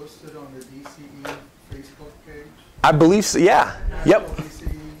that posted on the DCE Facebook page? I believe so. Yeah. Yep.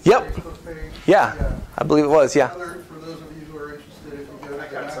 DCE Yep. Facebook page? Yeah. I believe it was. Yeah. For those of you who are interested, if you go to the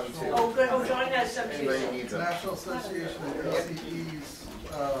National, Oh, good. Oh, John has some too. National Association of DCE's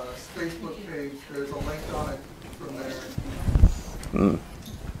Facebook page, there's a link on it from there.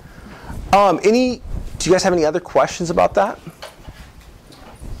 Do you guys have any other questions about that?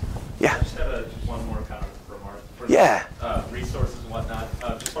 Yeah. I just have one more kind of remark. For Yeah. Resources and whatnot.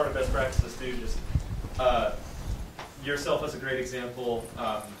 Just part of best practices too. Just yourself as a great example.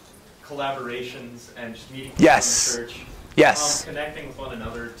 Collaborations and just meeting people Yes. in the church. Yes. Connecting with one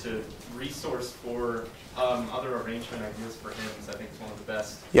another to resource for other arrangement ideas for hymns. I think is one of the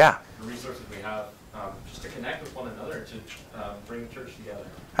best resources we have. Just to connect with one another to bring the church together.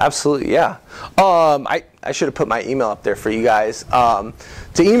 Absolutely, yeah. I should have put my email up there for you guys. To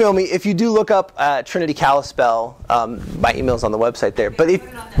email me, if you do look up Trinity Kalispell, my email's on the website there. But if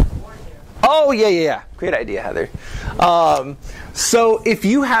yeah. Great idea, Heather. So if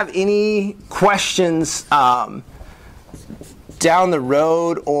you have any questions down the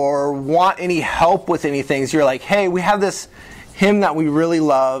road, or want any help with anything, you're like, hey, we have this hymn that we really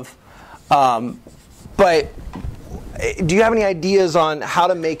love, but do you have any ideas on how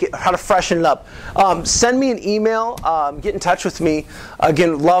to make it, how to freshen it up? Send me an email. Get in touch with me.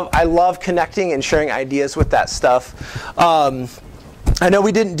 Again, I love connecting and sharing ideas with that stuff. I know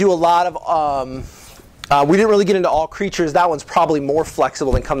we didn't do a lot of. We didn't really get into All Creatures. That one's probably more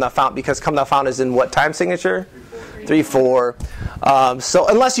flexible than Come Thou Fount, because Come Thou Fount is in what time signature? 3/4. So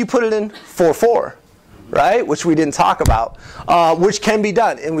unless you put it in 4/4. Right, which we didn't talk about, which can be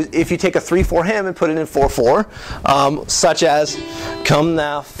done. And if you take a 3/4 hymn and put it in 4/4, such as "Come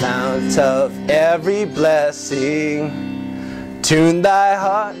Thou Fount of every blessing, tune thy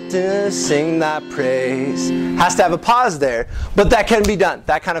heart to sing thy praise," has to have a pause there, but that can be done.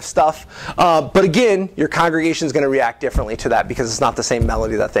 That kind of stuff. But again, your congregation is going to react differently to that, because it's not the same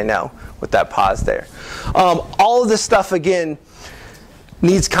melody that they know with that pause there. All of this stuff again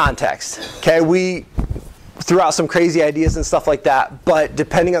needs context. Okay, we threw out some crazy ideas and stuff like that, but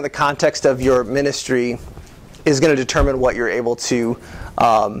depending on the context of your ministry is going to determine what you're able to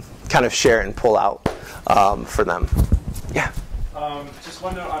kind of share and pull out for them. Yeah. Just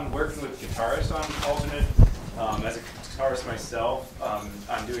one note on working with guitarists on alternate. As a guitarist myself,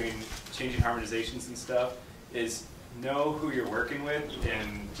 I'm doing changing harmonizations and stuff. Is know who you're working with,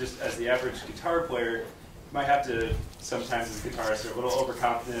 and just as the average guitar player, might have to, sometimes as guitarists, are a little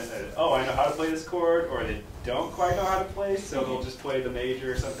overconfident that, oh, I know how to play this chord, or they don't quite know how to play, so they'll just play the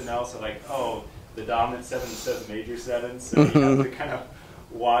major or something else, or like, oh, the dominant 7 says major 7, so you have to kind of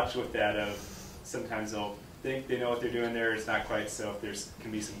watch with that of, sometimes they'll think they know what they're doing there, it's not quite so, if there's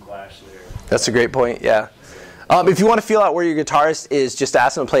can be some clash there. That's a great point, yeah. If you want to feel out where your guitarist is, just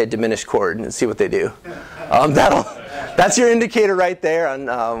ask them to play a diminished chord and see what they do. That's your indicator right there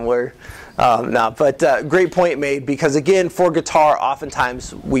on where... but great point made, because again, for guitar,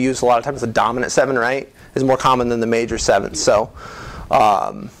 oftentimes we use a lot of times the dominant 7, right, is more common than the major 7. So,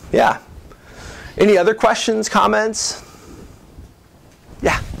 yeah. Any other questions, comments?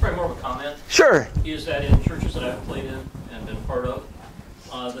 that. Sure. Is that in churches that I've played in and been part of,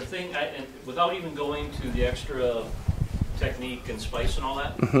 the thing, and without even going to the extra technique and spice and all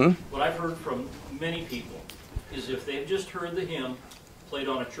that, what I've heard from many people is if they've just heard the hymn played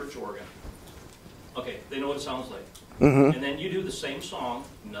on a church organ, okay, they know what it sounds like. And then you do the same song,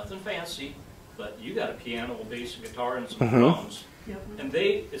 nothing fancy, but you got a piano, a bass, a guitar, and some drums. And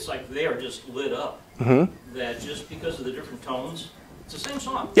it's like they are just lit up. That just because of the different tones, it's the same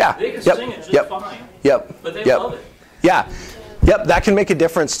song. Yeah. They can sing it just fine. But they love it. Yeah. Yep, that can make a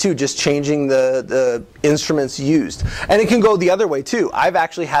difference too, just changing the instruments used. And it can go the other way too. I've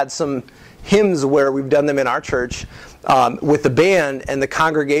actually had some hymns where we've done them in our church with the band, and the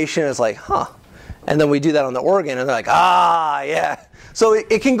congregation is like, huh. And then we do that on the organ, and they're like, ah, yeah. So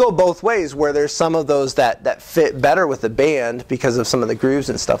it can go both ways, where there's some of those that fit better with the band because of some of the grooves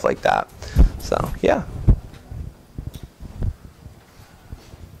and stuff like that. So, yeah.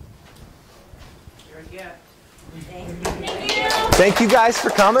 Thank you guys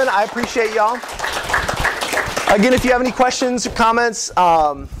for coming. I appreciate y'all. Again, if you have any questions or comments,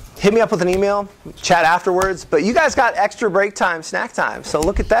 hit me up with an email, chat afterwards. But you guys got extra break time, snack time, so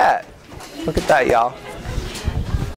look at that. Look at that, y'all.